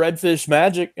love a redfish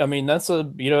magic. I mean, that's a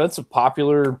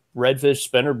popular redfish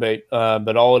spinner bait.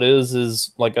 But all it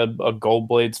is like a gold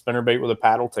blade spinner bait with a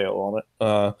paddle tail on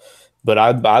it. But I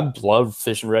love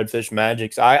fishing redfish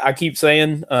magics. I keep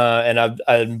saying,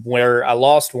 and where I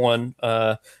lost one,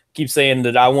 keep saying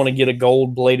that I want to get a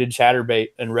gold bladed chatterbait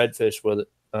and redfish with it.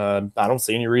 I don't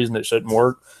see any reason it shouldn't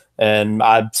work. And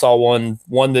I saw one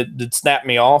that snapped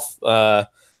me off.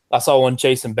 I saw one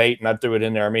chasing bait, and I threw it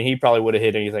in there. I mean, he probably would have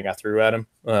hit anything I threw at him.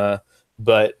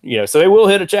 But so they will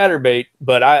hit a chatterbait.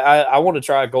 But I want to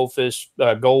try a gold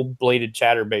bladed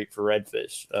chatterbait for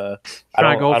redfish. I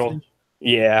don't.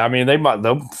 Yeah, I mean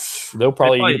they'll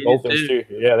probably eat a goldfish too.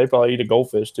 Yeah, they probably eat a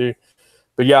goldfish too.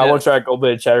 But yeah, I want to try a gold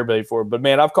bladed chatterbait for it. But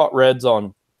man, I've caught reds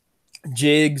on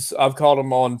jigs. I've caught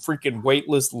them on freaking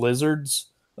weightless lizards.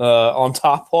 On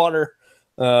top water.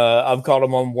 I've caught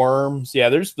them on worms. Yeah,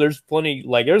 there's plenty,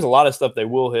 like there's a lot of stuff they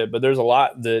will hit, but there's a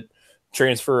lot that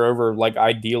transfer over like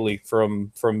ideally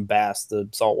from bass to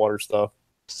saltwater stuff.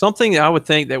 Something I would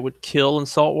think that would kill in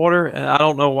saltwater, and I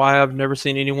don't know why I've never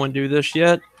seen anyone do this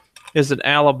yet, is an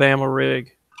Alabama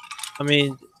rig. I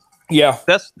mean, yeah,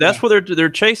 that's where they're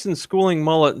chasing schooling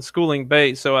mullet and schooling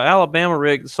bait. So an Alabama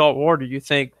rig in saltwater, you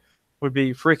think would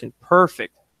be freaking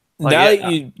perfect. Like, now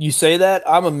that you say that,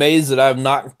 I'm amazed that I've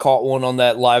not caught one on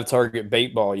that live target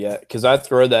bait ball yet, because I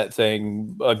throw that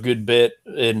thing a good bit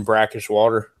in brackish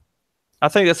water. I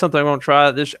think that's something I want to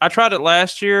try. I tried it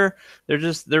last year. There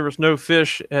was no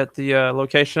fish at the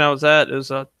location I was at. It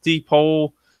was a deep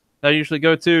hole that I usually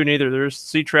go to. Neither there's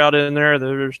sea trout in there.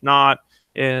 There's not.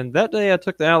 And that day I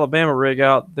took the Alabama rig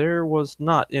out. There was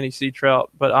not any sea trout.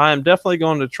 But I am definitely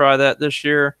going to try that this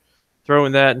year.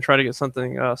 Throwing that and try to get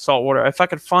something saltwater. If I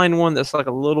could find one that's like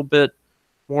a little bit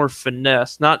more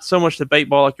finesse, not so much the bait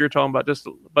ball like you're talking about,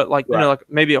 but like like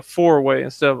maybe a 4-way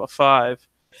instead of a 5.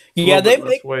 Yeah,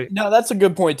 that's a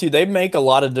good point too. They make a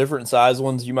lot of different size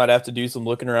ones. You might have to do some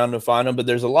looking around to find them, but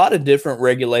there's a lot of different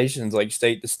regulations, like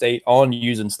state to state, on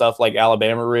using stuff like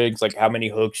Alabama rigs, like how many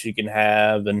hooks you can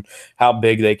have and how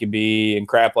big they can be and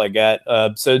crap like that.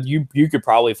 So you could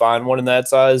probably find one in that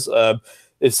size.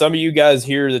 If some of you guys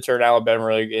hear the term Alabama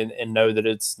rig and know that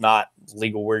it's not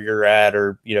legal where you're at,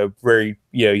 or where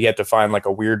you have to find like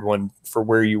a weird one for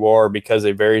where you are because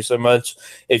they vary so much.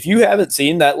 If you haven't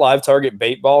seen that live target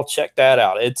bait ball, check that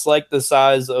out. It's like the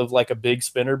size of like a big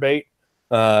spinner bait.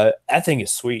 That thing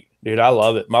is sweet, dude. I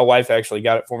love it. My wife actually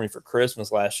got it for me for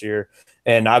Christmas last year,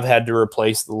 and I've had to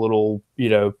replace the little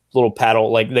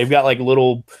paddle. Like they've got like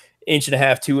little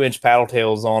 1.5, 2-inch paddle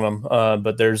tails on them,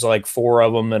 but there's like 4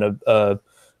 of them and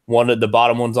one of the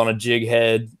bottom one's on a jig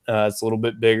head. It's a little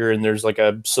bit bigger, and there's like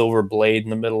a silver blade in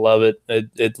the middle of it.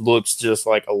 It looks just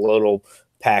like a little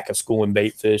pack of schooling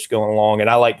bait fish going along, and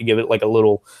I like to give it like a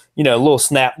little, little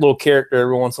snap, little character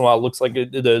every once in a while. It looks like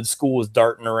the school is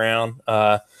darting around.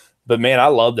 But man, I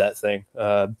love that thing.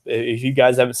 If you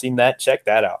guys haven't seen that, check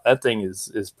that out. That thing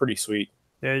is pretty sweet.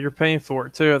 Yeah, you're paying for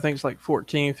it too. I think it's like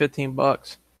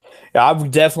 $14-15. Yeah,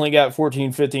 I've definitely got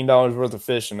 $14-15 worth of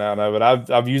fishing out of it.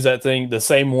 I've used that thing, the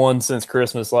same one, since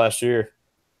Christmas last year.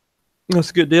 That's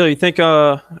a good deal. You think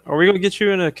are we going to get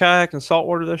you in a kayak and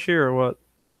saltwater this year or what?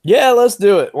 Yeah, let's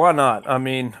do it. Why not? I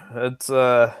mean, it's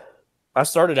I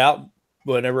started out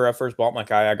whenever I first bought my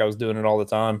kayak, I was doing it all the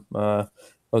time. I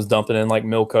was dumping in like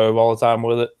Mill Cove all the time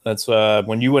with it. That's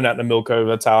when you went out to Mill Cove,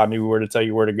 that's how I knew where to tell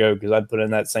you where to go, because I'd put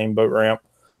in that same boat ramp.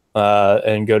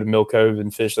 And go to Mill Cove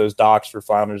and fish those docks for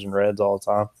flounders and reds all the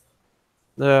time.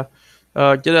 Yeah.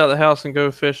 Get out of the house and go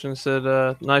fishing. Said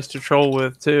nice to troll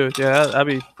with too. Yeah, that'd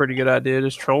be a pretty good idea.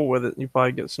 Just troll with it. You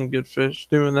probably get some good fish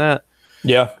doing that.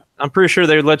 Yeah. I'm pretty sure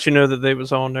they would let you know that they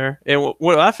was on there. And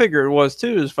what I figure it was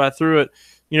too is if I threw it,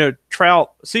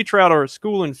 sea trout are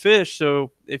schooling fish.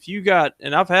 So if you got,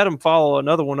 and I've had them follow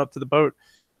another one up to the boat,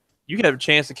 you could have a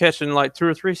chance of catching like 2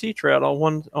 or 3 sea trout on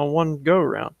one go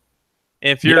around.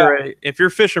 If Yeah. if you're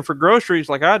fishing for groceries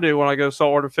like I do when I go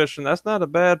saltwater fishing, that's not a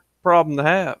bad problem to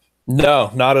have.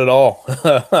 No, not at all.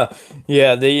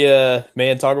 Yeah, the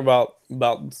man, talk about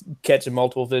catching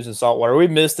multiple fish in saltwater. We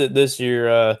missed it this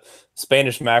year.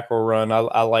 Spanish mackerel run.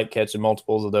 I like catching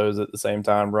multiples of those at the same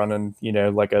time, running,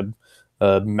 like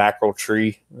a mackerel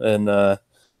tree, and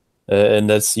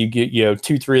that's, you get,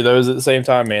 2, 3 of those at the same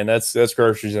time, man. That's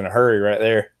groceries in a hurry right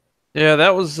there. Yeah,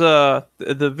 that was the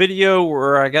video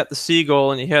where I got the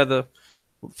seagull and he had the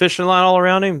fishing line all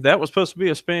around him. That was supposed to be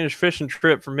a Spanish fishing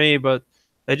trip for me, but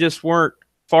they just weren't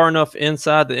far enough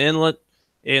inside the inlet,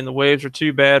 and the waves were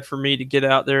too bad for me to get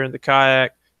out there in the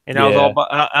kayak. And I was all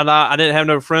Yeah. about, I didn't have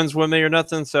no friends with me or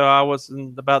nothing, so I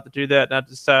wasn't about to do that. And I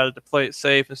decided to play it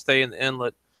safe and stay in the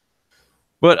inlet.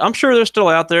 But I'm sure they're still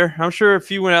out there. I'm sure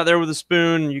if you went out there with a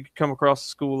spoon, you could come across a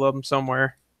school of them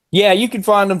somewhere. Yeah, you can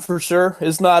find them for sure.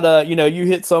 It's not you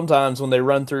hit sometimes when they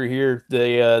run through here,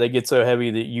 they get so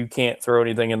heavy that you can't throw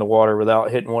anything in the water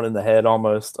without hitting one in the head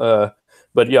almost.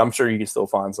 But yeah, I'm sure you can still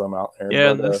find some out there.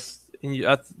 Yeah, But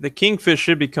and the kingfish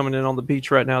should be coming in on the beach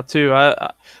right now too.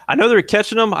 I know they're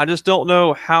catching them. I just don't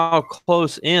know how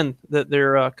close in that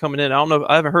they're coming in. I don't know.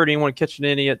 I haven't heard anyone catching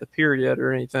any at the pier yet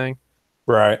or anything.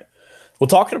 right. Well,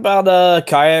 talking about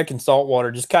kayak and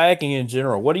saltwater, just kayaking in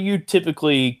general, what do you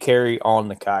typically carry on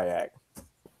the kayak?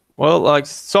 Well, like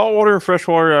saltwater and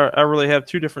freshwater, I really have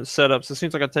two different setups. It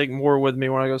seems like I take more with me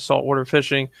when I go saltwater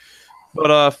fishing.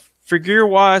 But for gear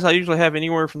wise, I usually have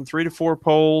anywhere from 3 to 4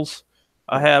 poles.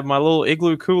 I have my little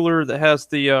igloo cooler that has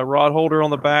the rod holder on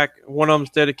the back. One of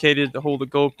them's dedicated to hold the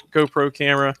GoPro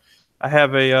camera. I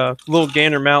have a little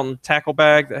Gander Mountain tackle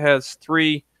bag that has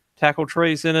 3 tackle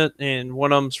trays in it, and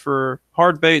one of them's for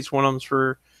hard baits, one of them's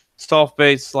for soft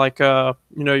baits like your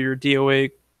DOA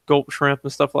gulp shrimp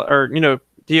and stuff like, or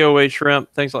DOA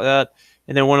shrimp, things like that.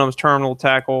 And then one of them's terminal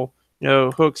tackle,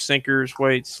 hooks, sinkers,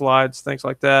 weights, slides, things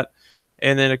like that.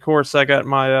 And then, of course, I got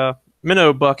my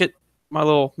minnow bucket, my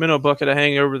little minnow bucket I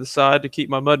hang over the side to keep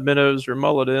my mud minnows or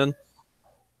mullet in.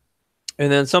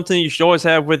 And then something you should always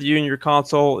have with you in your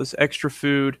console is extra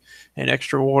food and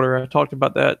extra water. I talked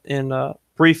about that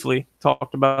briefly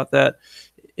talked about that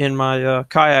in my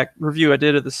kayak review I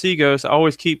did of the Seaghost. I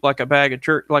always keep like a bag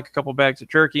of like a couple bags of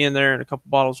jerky in there and a couple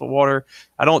bottles of water.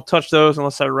 I don't touch those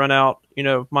unless I run out,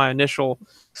 my initial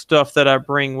stuff that I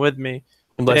bring with me.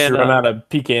 Unless you run out of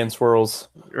pecan swirls.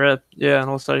 Yeah,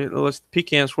 unless the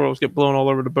pecan swirls get blown all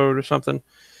over the boat or something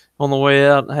on the way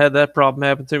out. I had that problem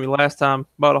happen to me last time.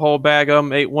 Bought a whole bag of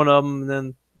them, ate one of them, and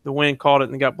then the wind caught it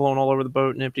and got blown all over the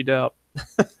boat and emptied out.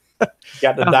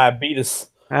 Got the diabetes.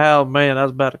 Oh man, I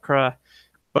was about to cry.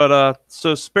 But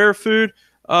so spare food,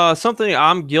 something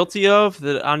I'm guilty of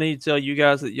that I need to tell you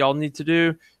guys that y'all need to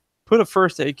do: put a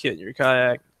first aid kit in your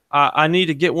kayak. I need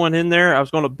to get one in there. I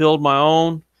was going to build my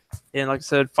own, and like I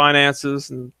said, finances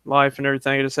and life and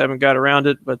everything, I just haven't got around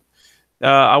it. But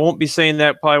I won't be saying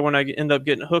that probably when I end up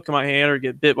getting a hook in my hand or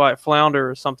get bit by a flounder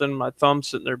or something. My thumb's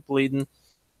sitting there bleeding.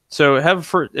 So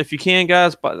if you can,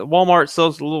 guys. But Walmart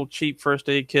sells little cheap first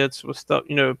aid kits with stuff,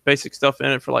 basic stuff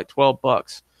in it for like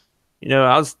 $12.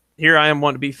 I am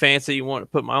wanting to be fancy, wanting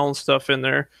to put my own stuff in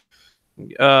there.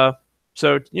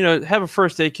 So have a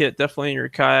first aid kit definitely in your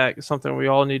kayak. It's something we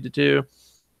all need to do. Of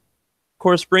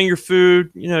course, bring your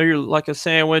food. You're like a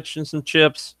sandwich and some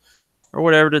chips or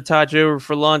whatever to tide you over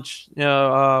for lunch.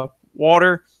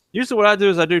 Water. Usually, what I do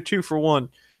is I do 2 for 1.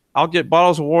 I'll get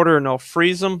bottles of water and I'll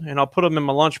freeze them and I'll put them in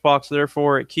my lunchbox.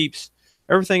 Therefore, it keeps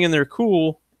everything in there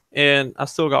cool, and I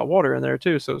still got water in there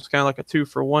too. So it's kind of like a 2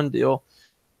 for 1 deal.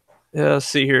 Let's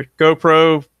see here.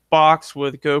 GoPro box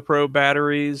with GoPro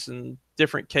batteries and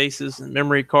different cases and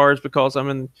memory cards because we're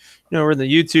in the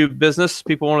YouTube business.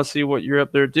 People want to see what you're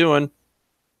up there doing.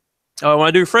 When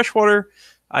I do freshwater,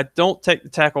 I don't take the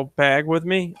tackle bag with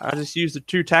me. I just use the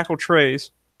 2 tackle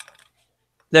trays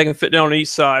that can fit down on each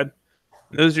side.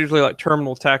 Those are usually like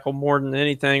terminal tackle more than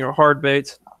anything, or hard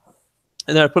baits.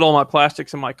 And then I put all my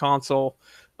plastics in my console,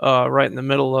 right in the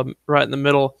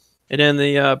middle. And in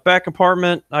the back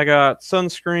compartment, I got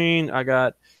sunscreen, I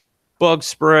got bug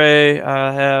spray,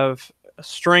 I have a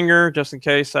stringer just in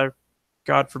case I,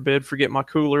 God forbid, forget my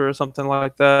cooler or something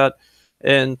like that.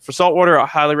 And for saltwater, I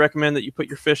highly recommend that you put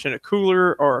your fish in a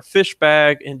cooler or a fish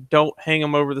bag and don't hang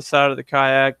them over the side of the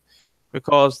kayak,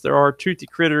 because there are toothy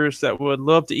critters that would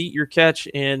love to eat your catch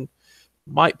and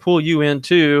might pull you in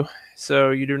too.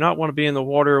 So you do not want to be in the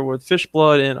water with fish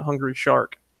blood and a hungry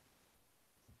shark.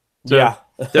 So yeah.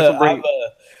 definitely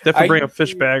bring a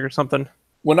fish bag or something.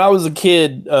 When I was a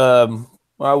kid, I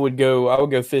would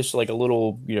go fish like a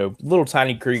little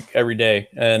tiny creek every day.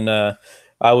 And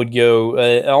I would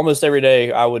go almost every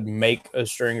day. I would make a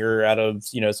stringer out of,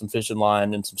 some fishing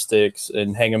line and some sticks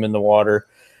and hang them in the water.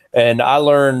 And I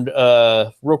learned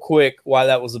real quick why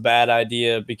that was a bad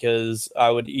idea, because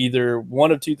I would either,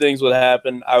 one of two things would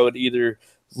happen. I would either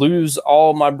lose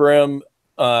all my brim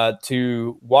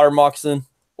to water moccasin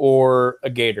or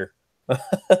a gator.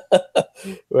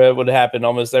 It would happen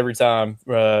almost every time.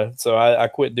 So I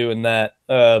quit doing that.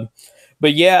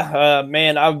 But yeah,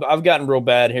 man, I've gotten real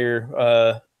bad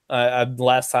here.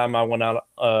 Last time I went out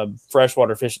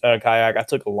freshwater fishing out of kayak, I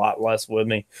took a lot less with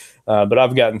me. But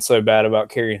I've gotten so bad about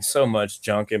carrying so much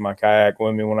junk in my kayak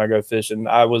with me when I go fishing.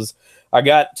 I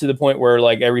got to the point where,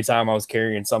 like, every time I was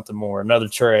carrying something more, another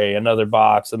tray, another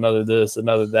box, another this,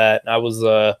 another that. And I was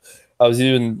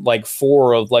doing like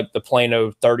 4 of like the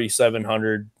Plano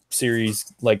 3700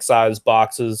 series like size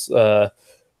boxes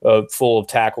full of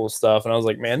tackle stuff, and I was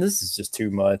like, man, this is just too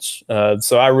much.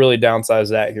 So I really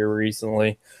downsized that here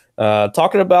recently.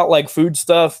 Talking about like food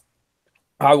stuff,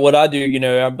 what I do,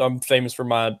 I'm famous for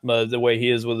my the way he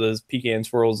is with his pecan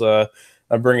swirls. I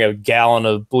bring a gallon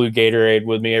of blue Gatorade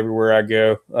with me everywhere I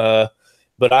go.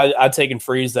 But I take and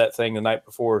freeze that thing the night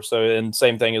before. So, and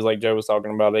same thing as like Joe was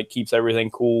talking about, it keeps everything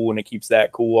cool, and it keeps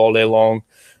that cool all day long.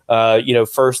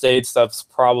 First aid stuff's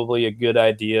probably a good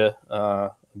idea.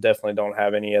 Definitely don't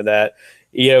have any of that.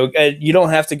 You don't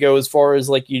have to go as far as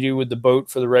like you do with the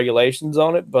boat for the regulations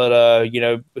on it, but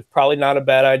it's probably not a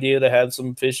bad idea to have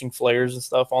some fishing flares and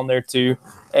stuff on there too.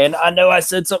 And I know I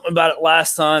said something about it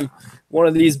last time. One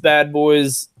of these bad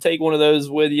boys, take one of those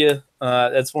with you.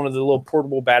 That's one of the little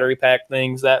portable battery pack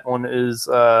things. That one is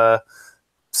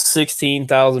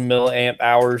 16,000 milliamp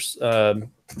hours.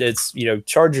 It's,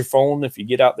 charge your phone if you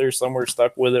get out there somewhere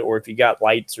stuck with it, or if you got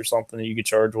lights or something that you could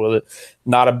charge with it.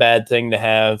 Not a bad thing to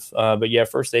have. But yeah,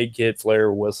 first aid kit,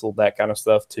 flare, whistle, that kind of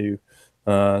stuff too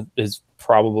is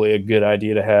probably a good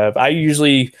idea to have. I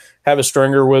usually have a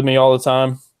stringer with me all the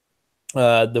time.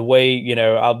 The way,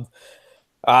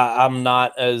 I'm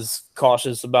not as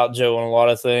cautious about Joe on a lot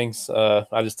of things.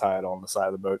 I just tie it on the side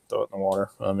of the boat, throw it in the water.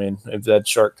 I mean, if that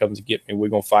shark comes to get me, we're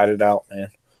gonna fight it out, man.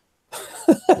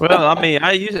 Well, I mean,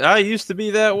 I used to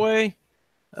be that way,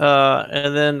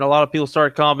 and then a lot of people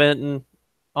started commenting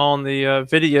on the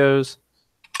videos,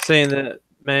 saying that,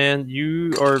 man,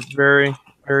 you are very,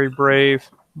 very brave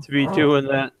to be doing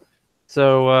that.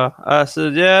 So I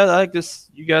said, yeah, I guess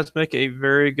you guys make a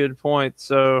very good point.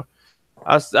 So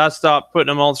I stopped putting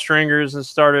them on stringers and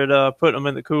started putting them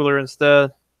in the cooler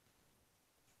instead.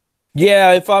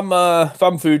 Yeah, if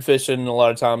I'm food fishing, a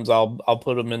lot of times I'll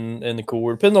put them in the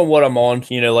cooler. Depends on what I'm on.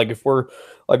 Like if we're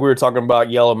like we were talking about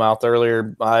yellowmouth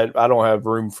earlier, I don't have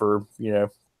room for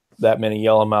that many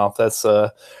yellowmouth. That's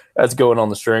going on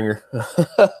the stringer.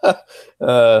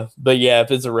 But yeah,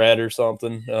 if it's a red or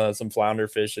something, some flounder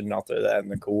fishing, I'll throw that in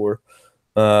the cooler.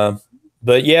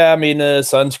 But yeah, I mean,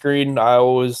 sunscreen. I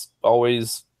always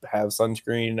have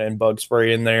sunscreen and bug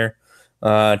spray in there.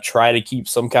 Try to keep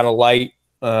some kind of light.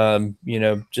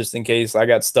 Just in case I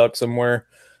got stuck somewhere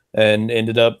and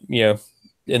ended up,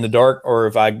 in the dark, or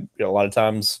if a lot of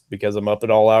times because I'm up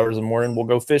at all hours in the morning, we'll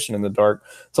go fishing in the dark.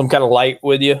 Some kind of light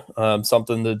with you,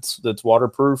 something that's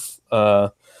waterproof.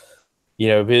 You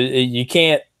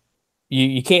can't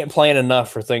plan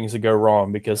enough for things to go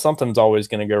wrong, because something's always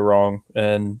going to go wrong,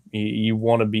 and you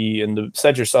want to be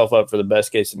set yourself up for the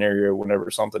best case scenario whenever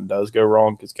something does go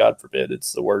wrong, because God forbid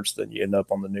it's the worst, then you end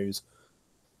up on the news.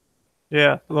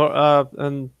 Yeah,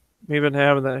 and we've been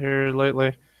having that here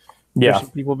lately. Yeah,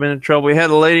 people have been in trouble. We had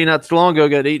a lady not too long ago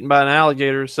got eaten by an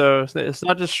alligator. So it's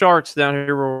not just sharks down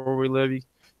here where we live. You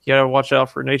got to watch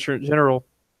out for nature in general.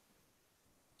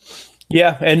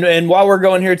 Yeah, and while we're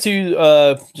going here too,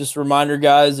 just a reminder,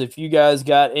 guys, if you guys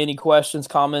got any questions,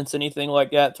 comments, anything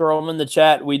like that, throw them in the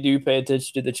chat. We do pay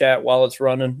attention to the chat while it's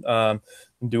running.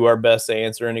 Do our best to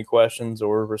answer any questions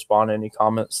or respond to any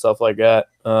comments, stuff like that.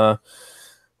 Well,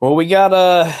 we got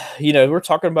we're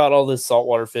talking about all this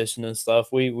saltwater fishing and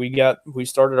stuff. We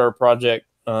started our project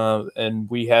and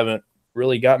we haven't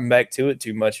really gotten back to it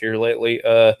too much here lately.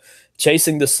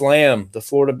 Chasing the slam, the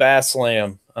Florida Bass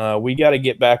Slam. We got to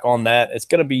get back on that. It's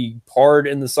going to be hard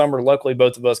in the summer. Luckily,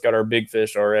 both of us got our big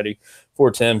fish already.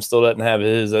 Poor Tim still doesn't have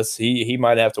his. He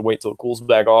might have to wait till it cools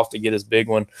back off to get his big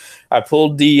one. I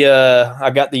got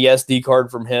the SD card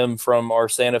from him from our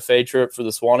Santa Fe trip for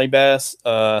the Swanee bass.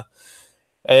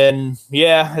 And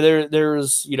yeah,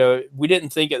 there's, we didn't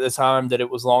think at the time that it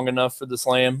was long enough for the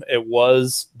slam. It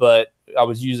was, but I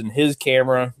was using his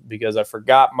camera because I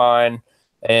forgot mine.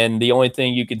 And the only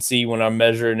thing you can see when I'm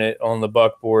measuring it on the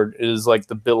buckboard is like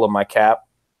the bill of my cap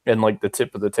and like the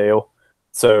tip of the tail.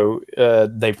 So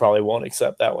they probably won't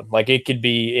accept that one. Like it could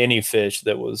be any fish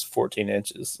that was 14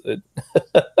 inches.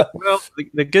 Well,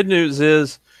 the good news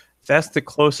is that's the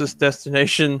closest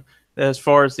destination as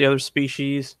far as the other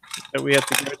species that we have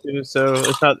to go to. So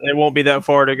it won't be that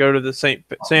far to go to the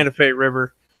Santa Fe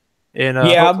River, and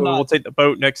Yeah, I'm hopefully not. we'll take the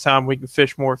boat next time. We can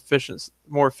fish more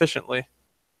efficiently.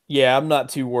 Yeah, I'm not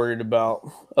too worried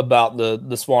about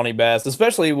the Swanee bass,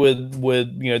 especially with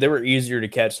they were easier to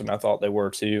catch than I thought they were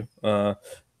too.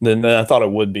 Than I thought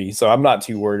it would be. So I'm not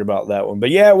too worried about that one. But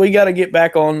yeah, we got to get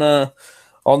back on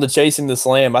the chasing the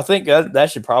slam. I think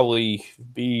that should probably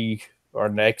be our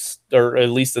next, or at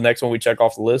least the next one we check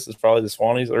off the list is probably the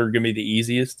Swanees, or gonna be the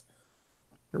easiest.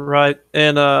 Right,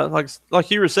 and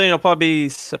like you were saying, it'll probably be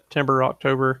September,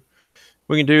 October.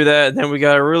 We can do that, and then we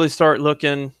got to really start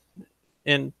looking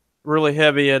and really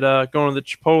heavy at going to the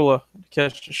Chipola to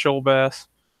catch the shoal bass,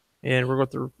 and we're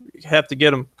going to have to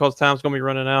get them because time's going to be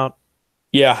running out.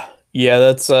 Yeah, yeah,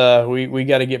 that's we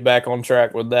got to get back on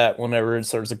track with that whenever it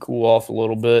starts to cool off a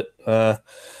little bit.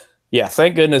 Yeah,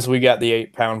 thank goodness we got the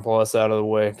 8 pound plus out of the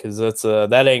way because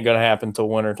that ain't gonna happen till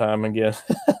wintertime again.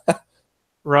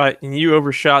 Right, and you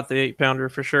overshot the 8 pounder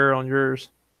for sure on yours.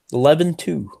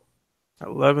 11-2.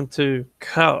 11-2.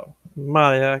 God,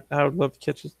 I would love to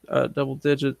catch a double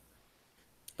digit.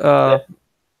 Uh,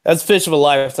 That's fish of a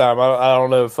lifetime. I don't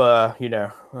know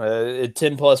if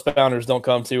 10 plus pounders don't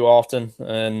come too often,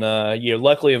 and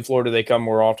luckily in Florida they come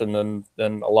more often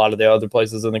than a lot of the other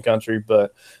places in the country.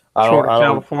 But Short of I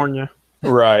don't California.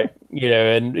 right,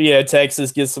 and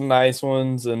Texas gets some nice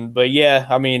ones, but yeah,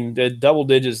 I mean the double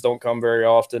digits don't come very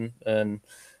often, and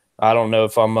I don't know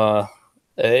if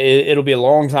it'll be a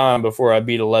long time before I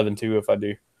beat 11-2 if I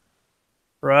do.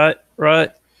 Right,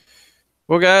 right.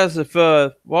 Well, guys, if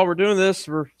while we're doing this,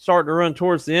 we're starting to run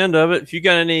towards the end of it. If you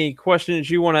got any questions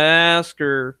you want to ask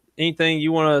or anything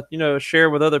you want to share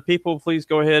with other people, please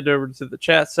go ahead over to the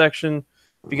chat section.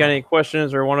 If you got any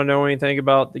questions or want to know anything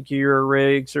about the gear,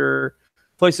 rigs, or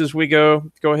places we go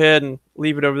ahead and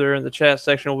leave it over there in the chat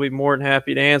section. We'll be more than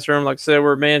happy to answer them. Like I said,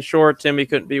 we're a man short. Timmy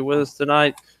couldn't be with us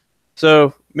tonight,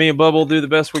 so me and Bubba will do the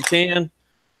best we can.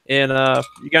 And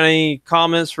you got any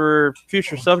comments for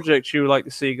future subjects you would like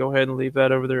to see, go ahead and leave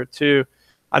that over there too.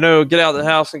 I know Get Out of the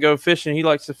House and Go Fishing, he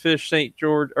likes to fish St.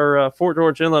 George or Fort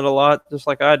George Inlet a lot, just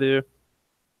like I do.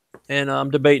 And I'm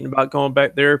debating about going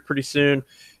back there pretty soon.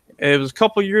 It was a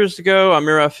couple years ago. I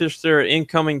remember I fished there at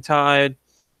incoming tide,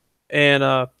 and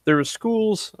there were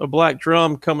schools of black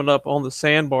drum coming up on the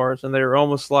sandbars, and they were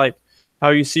almost like how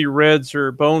you see reds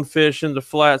or bonefish in the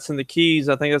flats and the Keys.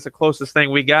 I think that's the closest thing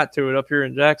we got to it up here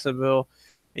in Jacksonville.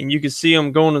 And you could see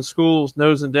them going in schools,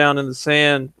 nosing down in the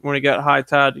sand when it got high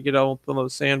tide to get on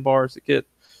those sandbars to get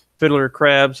fiddler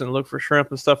crabs and look for shrimp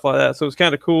and stuff like that. So it's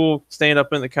kind of cool staying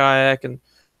up in the kayak and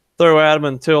throw at them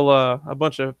until a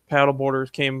bunch of paddle boarders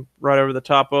came right over the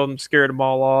top of them, scared them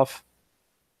all off.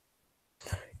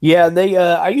 Yeah,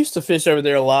 I used to fish over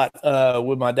there a lot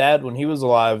with my dad when he was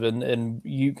alive, and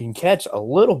you can catch a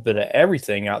little bit of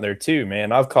everything out there too,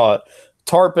 man. I've caught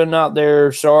tarpon out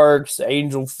there, sharks,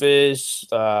 angelfish,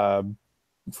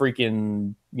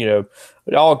 freaking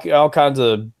all kinds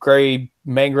of gray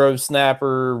mangrove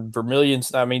snapper, vermilion.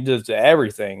 I mean, just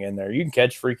everything in there. You can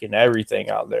catch freaking everything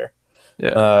out there.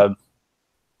 Yeah.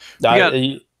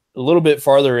 A little bit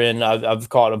farther in, I've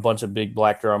caught a bunch of big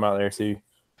black drum out there too.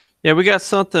 Yeah, we got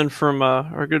something from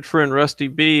our good friend Rusty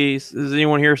B. Is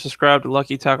anyone here subscribed to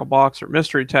Lucky Tackle Box or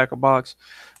Mystery Tackle Box?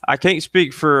 I can't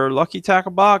speak for Lucky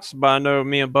Tackle Box, but I know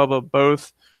me and Bubba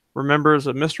both were members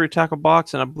of Mystery Tackle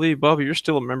Box, and I believe, Bubba, you're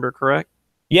still a member, correct?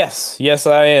 Yes,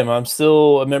 I am. I'm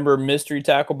still a member of Mystery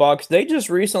Tackle Box. They just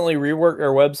recently reworked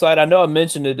their website. I know I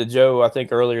mentioned it to Joe, I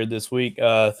think, earlier this week.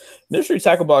 Mystery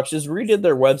Tackle Box just redid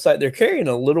their website. They're carrying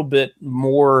a little bit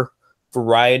more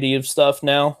variety of stuff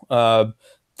now.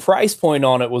 Price point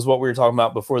on it was what we were talking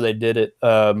about before they did it.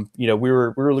 We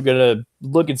were gonna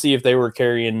look and see if they were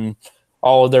carrying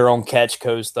all of their own catch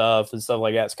co stuff and stuff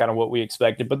like that. It's kind of what we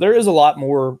expected, but there is a lot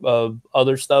more of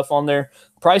other stuff on there.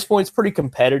 Price point's pretty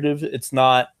competitive. It's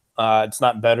not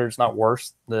better. It's not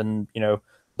worse than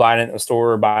buying it in a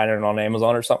store or buying it on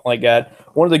Amazon or something like that.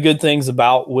 One of the good things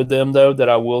with them though that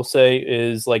I will say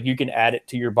is like you can add it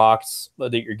to your box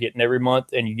that you're getting every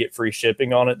month and you get free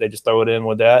shipping on it. They just throw it in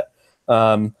with that.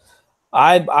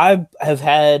 I have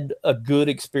had a good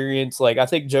experience. Like I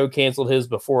think Joe canceled his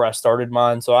before I started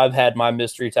mine, so I've had my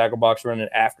Mystery Tackle Box running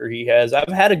after he has. I've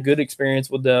had a good experience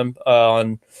with them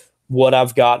on what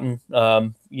I've gotten.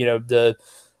 The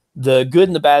good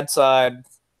and the bad side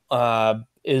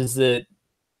is that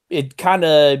it kind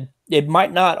of it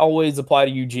might not always apply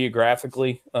to you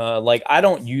geographically. Like I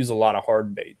don't use a lot of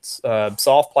hard baits.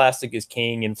 Soft plastic is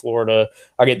king in Florida.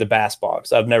 I get the bass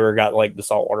box. I've never got like the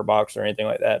saltwater box or anything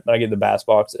like that, but I get the bass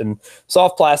box, and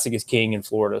soft plastic is king in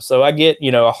Florida. So I get,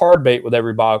 a hard bait with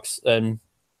every box, and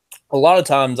a lot of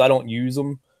times I don't use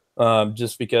them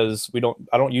just because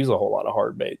I don't use a whole lot of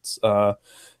hard baits.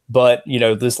 But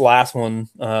this last one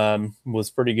was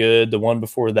pretty good. The one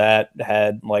before that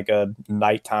had like a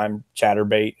nighttime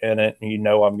chatterbait in it. And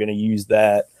I'm going to use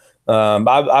that.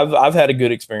 I've had a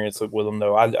good experience with them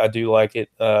though. I do like it.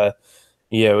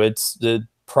 It's the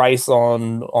price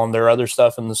on their other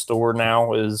stuff in the store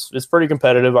now is pretty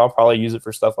competitive. I'll probably use it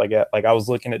for stuff like that. Like I was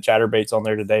looking at chatterbaits on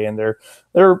there today, and they're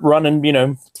running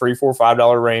 $3, $4,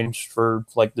 $5 range for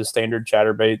like the standard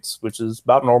chatterbaits, which is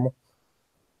about normal.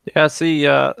 Yeah, see,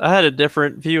 I had a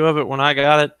different view of it when I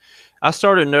got it. I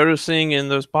started noticing in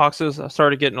those boxes, I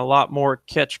started getting a lot more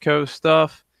Catch Co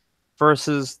stuff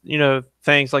versus,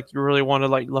 things like you really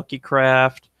wanted, like Lucky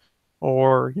Craft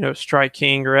or, Strike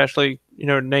King, or actually,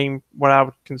 name what I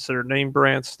would consider name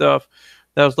brand stuff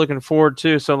that I was looking forward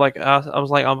to. So, like, I was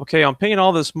like, I'm paying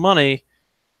all this money,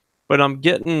 but I'm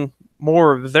getting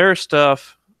more of their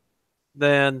stuff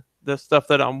than the stuff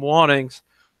that I'm wanting.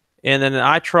 And then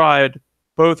I tried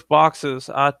both boxes.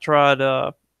 I tried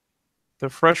the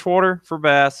freshwater for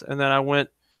bass, and then I went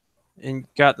and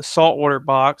got the saltwater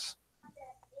box,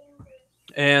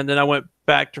 and then I went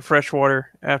back to freshwater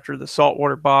after the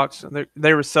saltwater box, and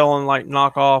they were selling like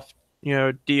knockoff,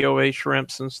 DOA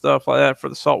shrimps and stuff like that for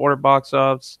the saltwater box.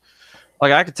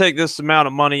 Like I could take this amount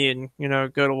of money and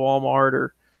go to Walmart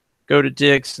or go to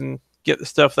Dick's and get the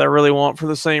stuff that I really want for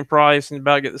the same price and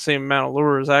about get the same amount of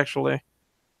lures actually.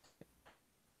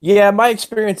 Yeah, my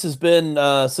experience has been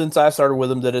since I started with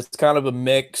them that it's kind of a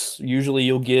mix. Usually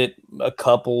you'll get a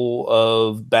couple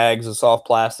of bags of soft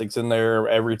plastics in there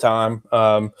every time.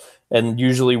 And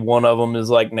usually one of them is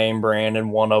like name brand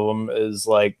and one of them is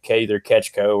like either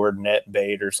Catch Co or Net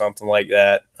Bait or something like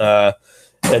that.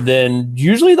 And then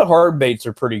usually the hard baits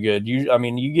are pretty good.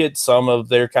 You get some of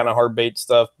their kind of hard bait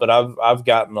stuff, but I've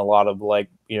gotten a lot of like,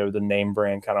 the name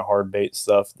brand kind of hard bait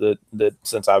stuff that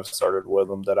since I've started with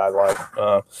them that I like.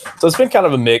 So it's been kind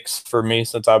of a mix for me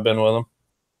since I've been with them.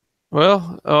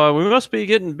 Well, we must be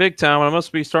getting big time. I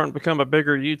must be starting to become a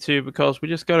bigger YouTube because we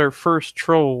just got our first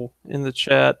troll in the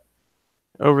chat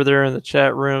over there in the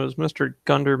chat room. It was Mr.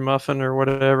 Gunder Muffin or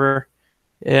whatever,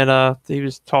 and he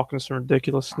was talking some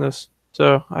ridiculousness.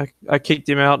 So I kicked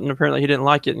him out, and apparently he didn't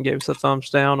like it and gave us a thumbs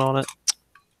down on it.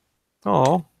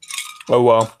 Oh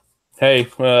well. Hey,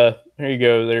 here you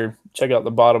go. There, check out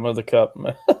the bottom of the cup,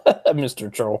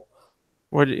 Mr. Troll.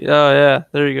 Oh yeah,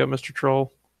 there you go, Mr.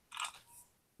 Troll.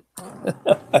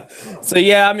 So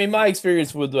yeah, my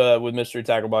experience with Mystery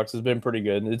Tackle Box has been pretty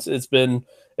good. It hasn't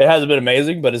been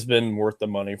amazing, but it's been worth the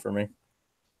money for me.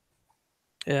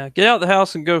 Yeah, get out the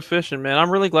house and go fishing, man.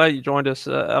 I'm really glad you joined us.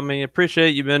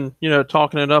 Appreciate you been,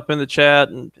 talking it up in the chat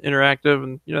and interactive,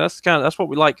 and that's what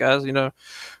we like, guys.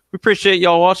 We appreciate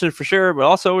y'all watching for sure, but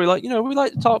also we like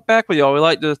to talk back with y'all. We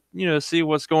like to, see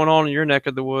what's going on in your neck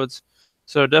of the woods.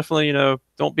 So definitely,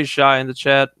 don't be shy in the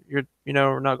chat.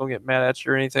 We're not gonna get mad at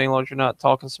you or anything, as long as you're not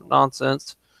talking some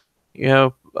nonsense. Like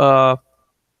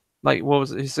what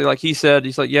was it? He said,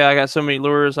 he's like, yeah, I got so many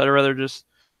lures, I'd rather just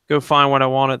go find what I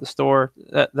want at the store.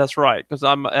 That's right, because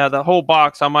I'm the whole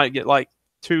box. I might get like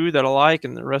 2 that I like,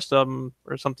 and the rest of them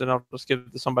or something I'll just give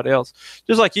it to somebody else.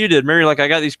 Just like you did, Mary. Like I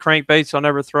got these crankbaits, I'll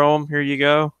never throw them. Here you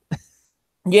go.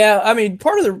 Yeah, I'm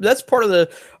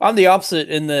the opposite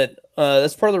in that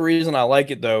that's part of the reason I like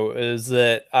it though, is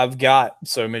that I've got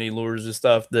so many lures and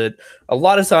stuff that a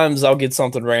lot of times I'll get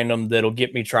something random that'll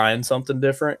get me trying something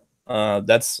different.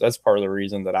 That's part of the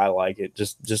reason that I like it.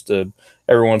 Just to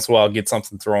every once in a while get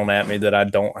something thrown at me that I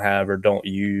don't have or don't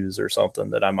use or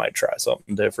something that I might try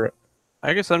something different.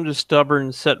 I guess I'm just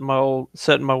stubborn, setting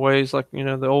my ways, like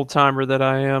the old timer that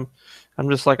I am. I'm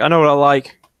just like, I know what I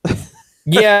like.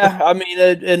 Yeah,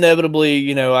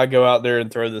 inevitably, I go out there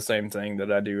and throw the same thing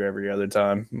that I do every other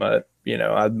time. But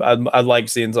I like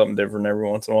seeing something different every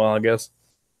once in a while, I guess.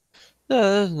 Yeah,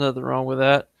 there's nothing wrong with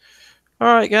that.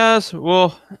 All right, guys.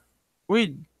 Well,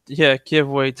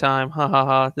 giveaway time. Ha ha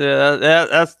ha. Yeah,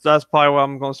 that's probably what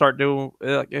I'm gonna start doing.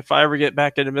 If I ever get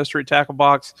back into Mystery Tackle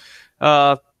Box,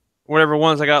 whatever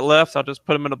ones I got left, I'll just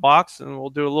put them in a box and we'll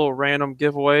do a little random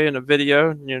giveaway in a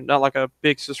video. Not like a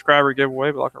big subscriber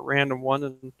giveaway, but like a random one,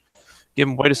 and give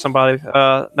them away to somebody.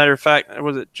 Matter of fact,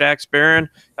 was it Jack's Barron?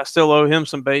 I still owe him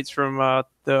some baits from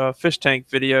the fish tank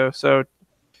video. So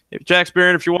if Jack's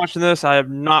Barron, if you're watching this, I have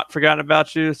not forgotten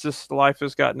about you. It's just life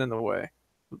has gotten in the way.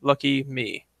 Lucky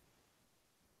me.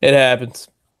 It happens.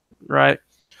 Right.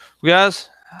 Well, guys,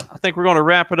 I think we're going to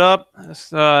wrap it up.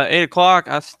 It's 8 o'clock.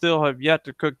 I still have yet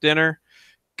to cook dinner.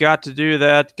 Got to do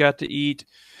that. Got to eat.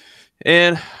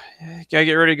 And gotta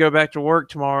get ready to go back to work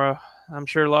tomorrow. I'm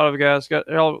sure a lot of y'all got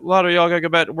to go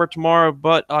back to work tomorrow.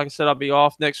 But like I said, I'll be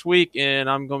off next week, and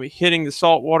I'm going to be hitting the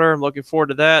saltwater. I'm looking forward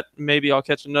to that. Maybe I'll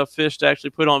catch enough fish to actually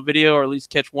put on video, or at least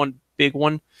catch one big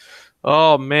one.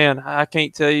 Oh man, I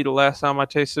can't tell you the last time I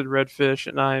tasted redfish,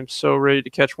 and I am so ready to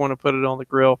catch one and put it on the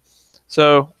grill.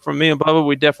 So from me and Bubba,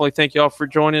 we definitely thank y'all for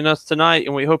joining us tonight,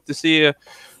 and we hope to see you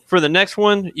for the next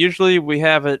one. Usually we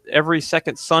have it every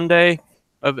second Sunday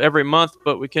of every month,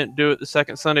 but we can't do it the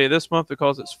second Sunday of this month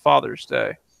because it's Father's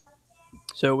Day.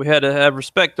 So we had to have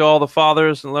respect to all the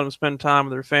fathers and let them spend time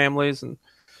with their families and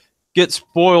get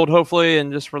spoiled, hopefully,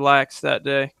 and just relax that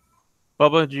day.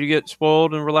 Bubba, did you get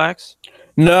spoiled and relax?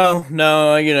 No,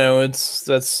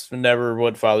 that's never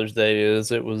what Father's Day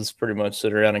is. It was pretty much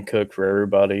sit around and cook for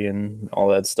everybody and all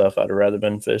that stuff. I'd have rather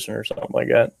been fishing or something like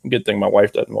that. Good thing my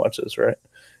wife doesn't watch this, right?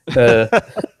 That's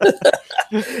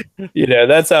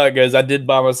how it goes. I did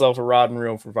buy myself a rod and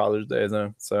reel for Father's Day,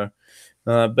 though. So,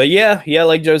 but yeah,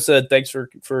 like Joe said, thanks for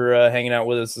hanging out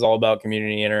with us. It's all about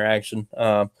community interaction.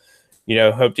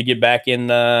 Hope to get back in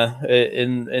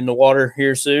the water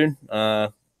here soon.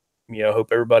 Hope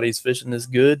everybody's fishing is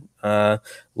good.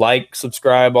 Like,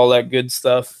 subscribe, all that good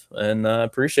stuff, and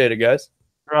appreciate it, guys.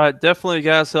 Right, definitely,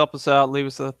 guys, help us out. Leave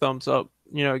us a thumbs up.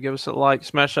 Give us a like,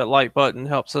 smash that like button,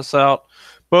 helps us out.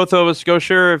 Both of us. Go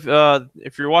share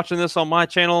if you're watching this on my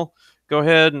channel. Go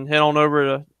ahead and head on over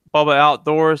to Bubba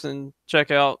Outdoors and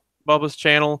check out Bubba's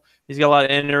channel. He's got a lot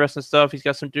of interesting stuff. He's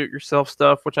got some do-it-yourself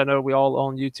stuff, which I know we all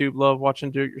on YouTube love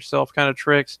watching do-it-yourself kind of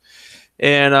tricks.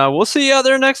 And we'll see you out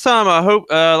there next time. I hope,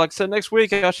 like I said, next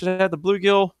week I should have the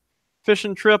bluegill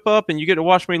fishing trip up, and you get to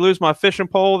watch me lose my fishing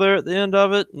pole there at the end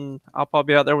of it. And I'll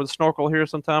probably be out there with a snorkel here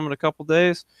sometime in a couple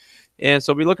days. And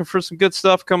so be looking for some good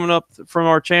stuff coming up from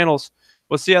our channels.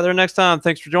 We'll see you out there next time.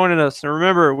 Thanks for joining us. And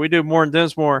remember, we do more in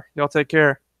Dinsmore. Y'all take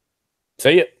care.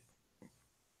 See ya.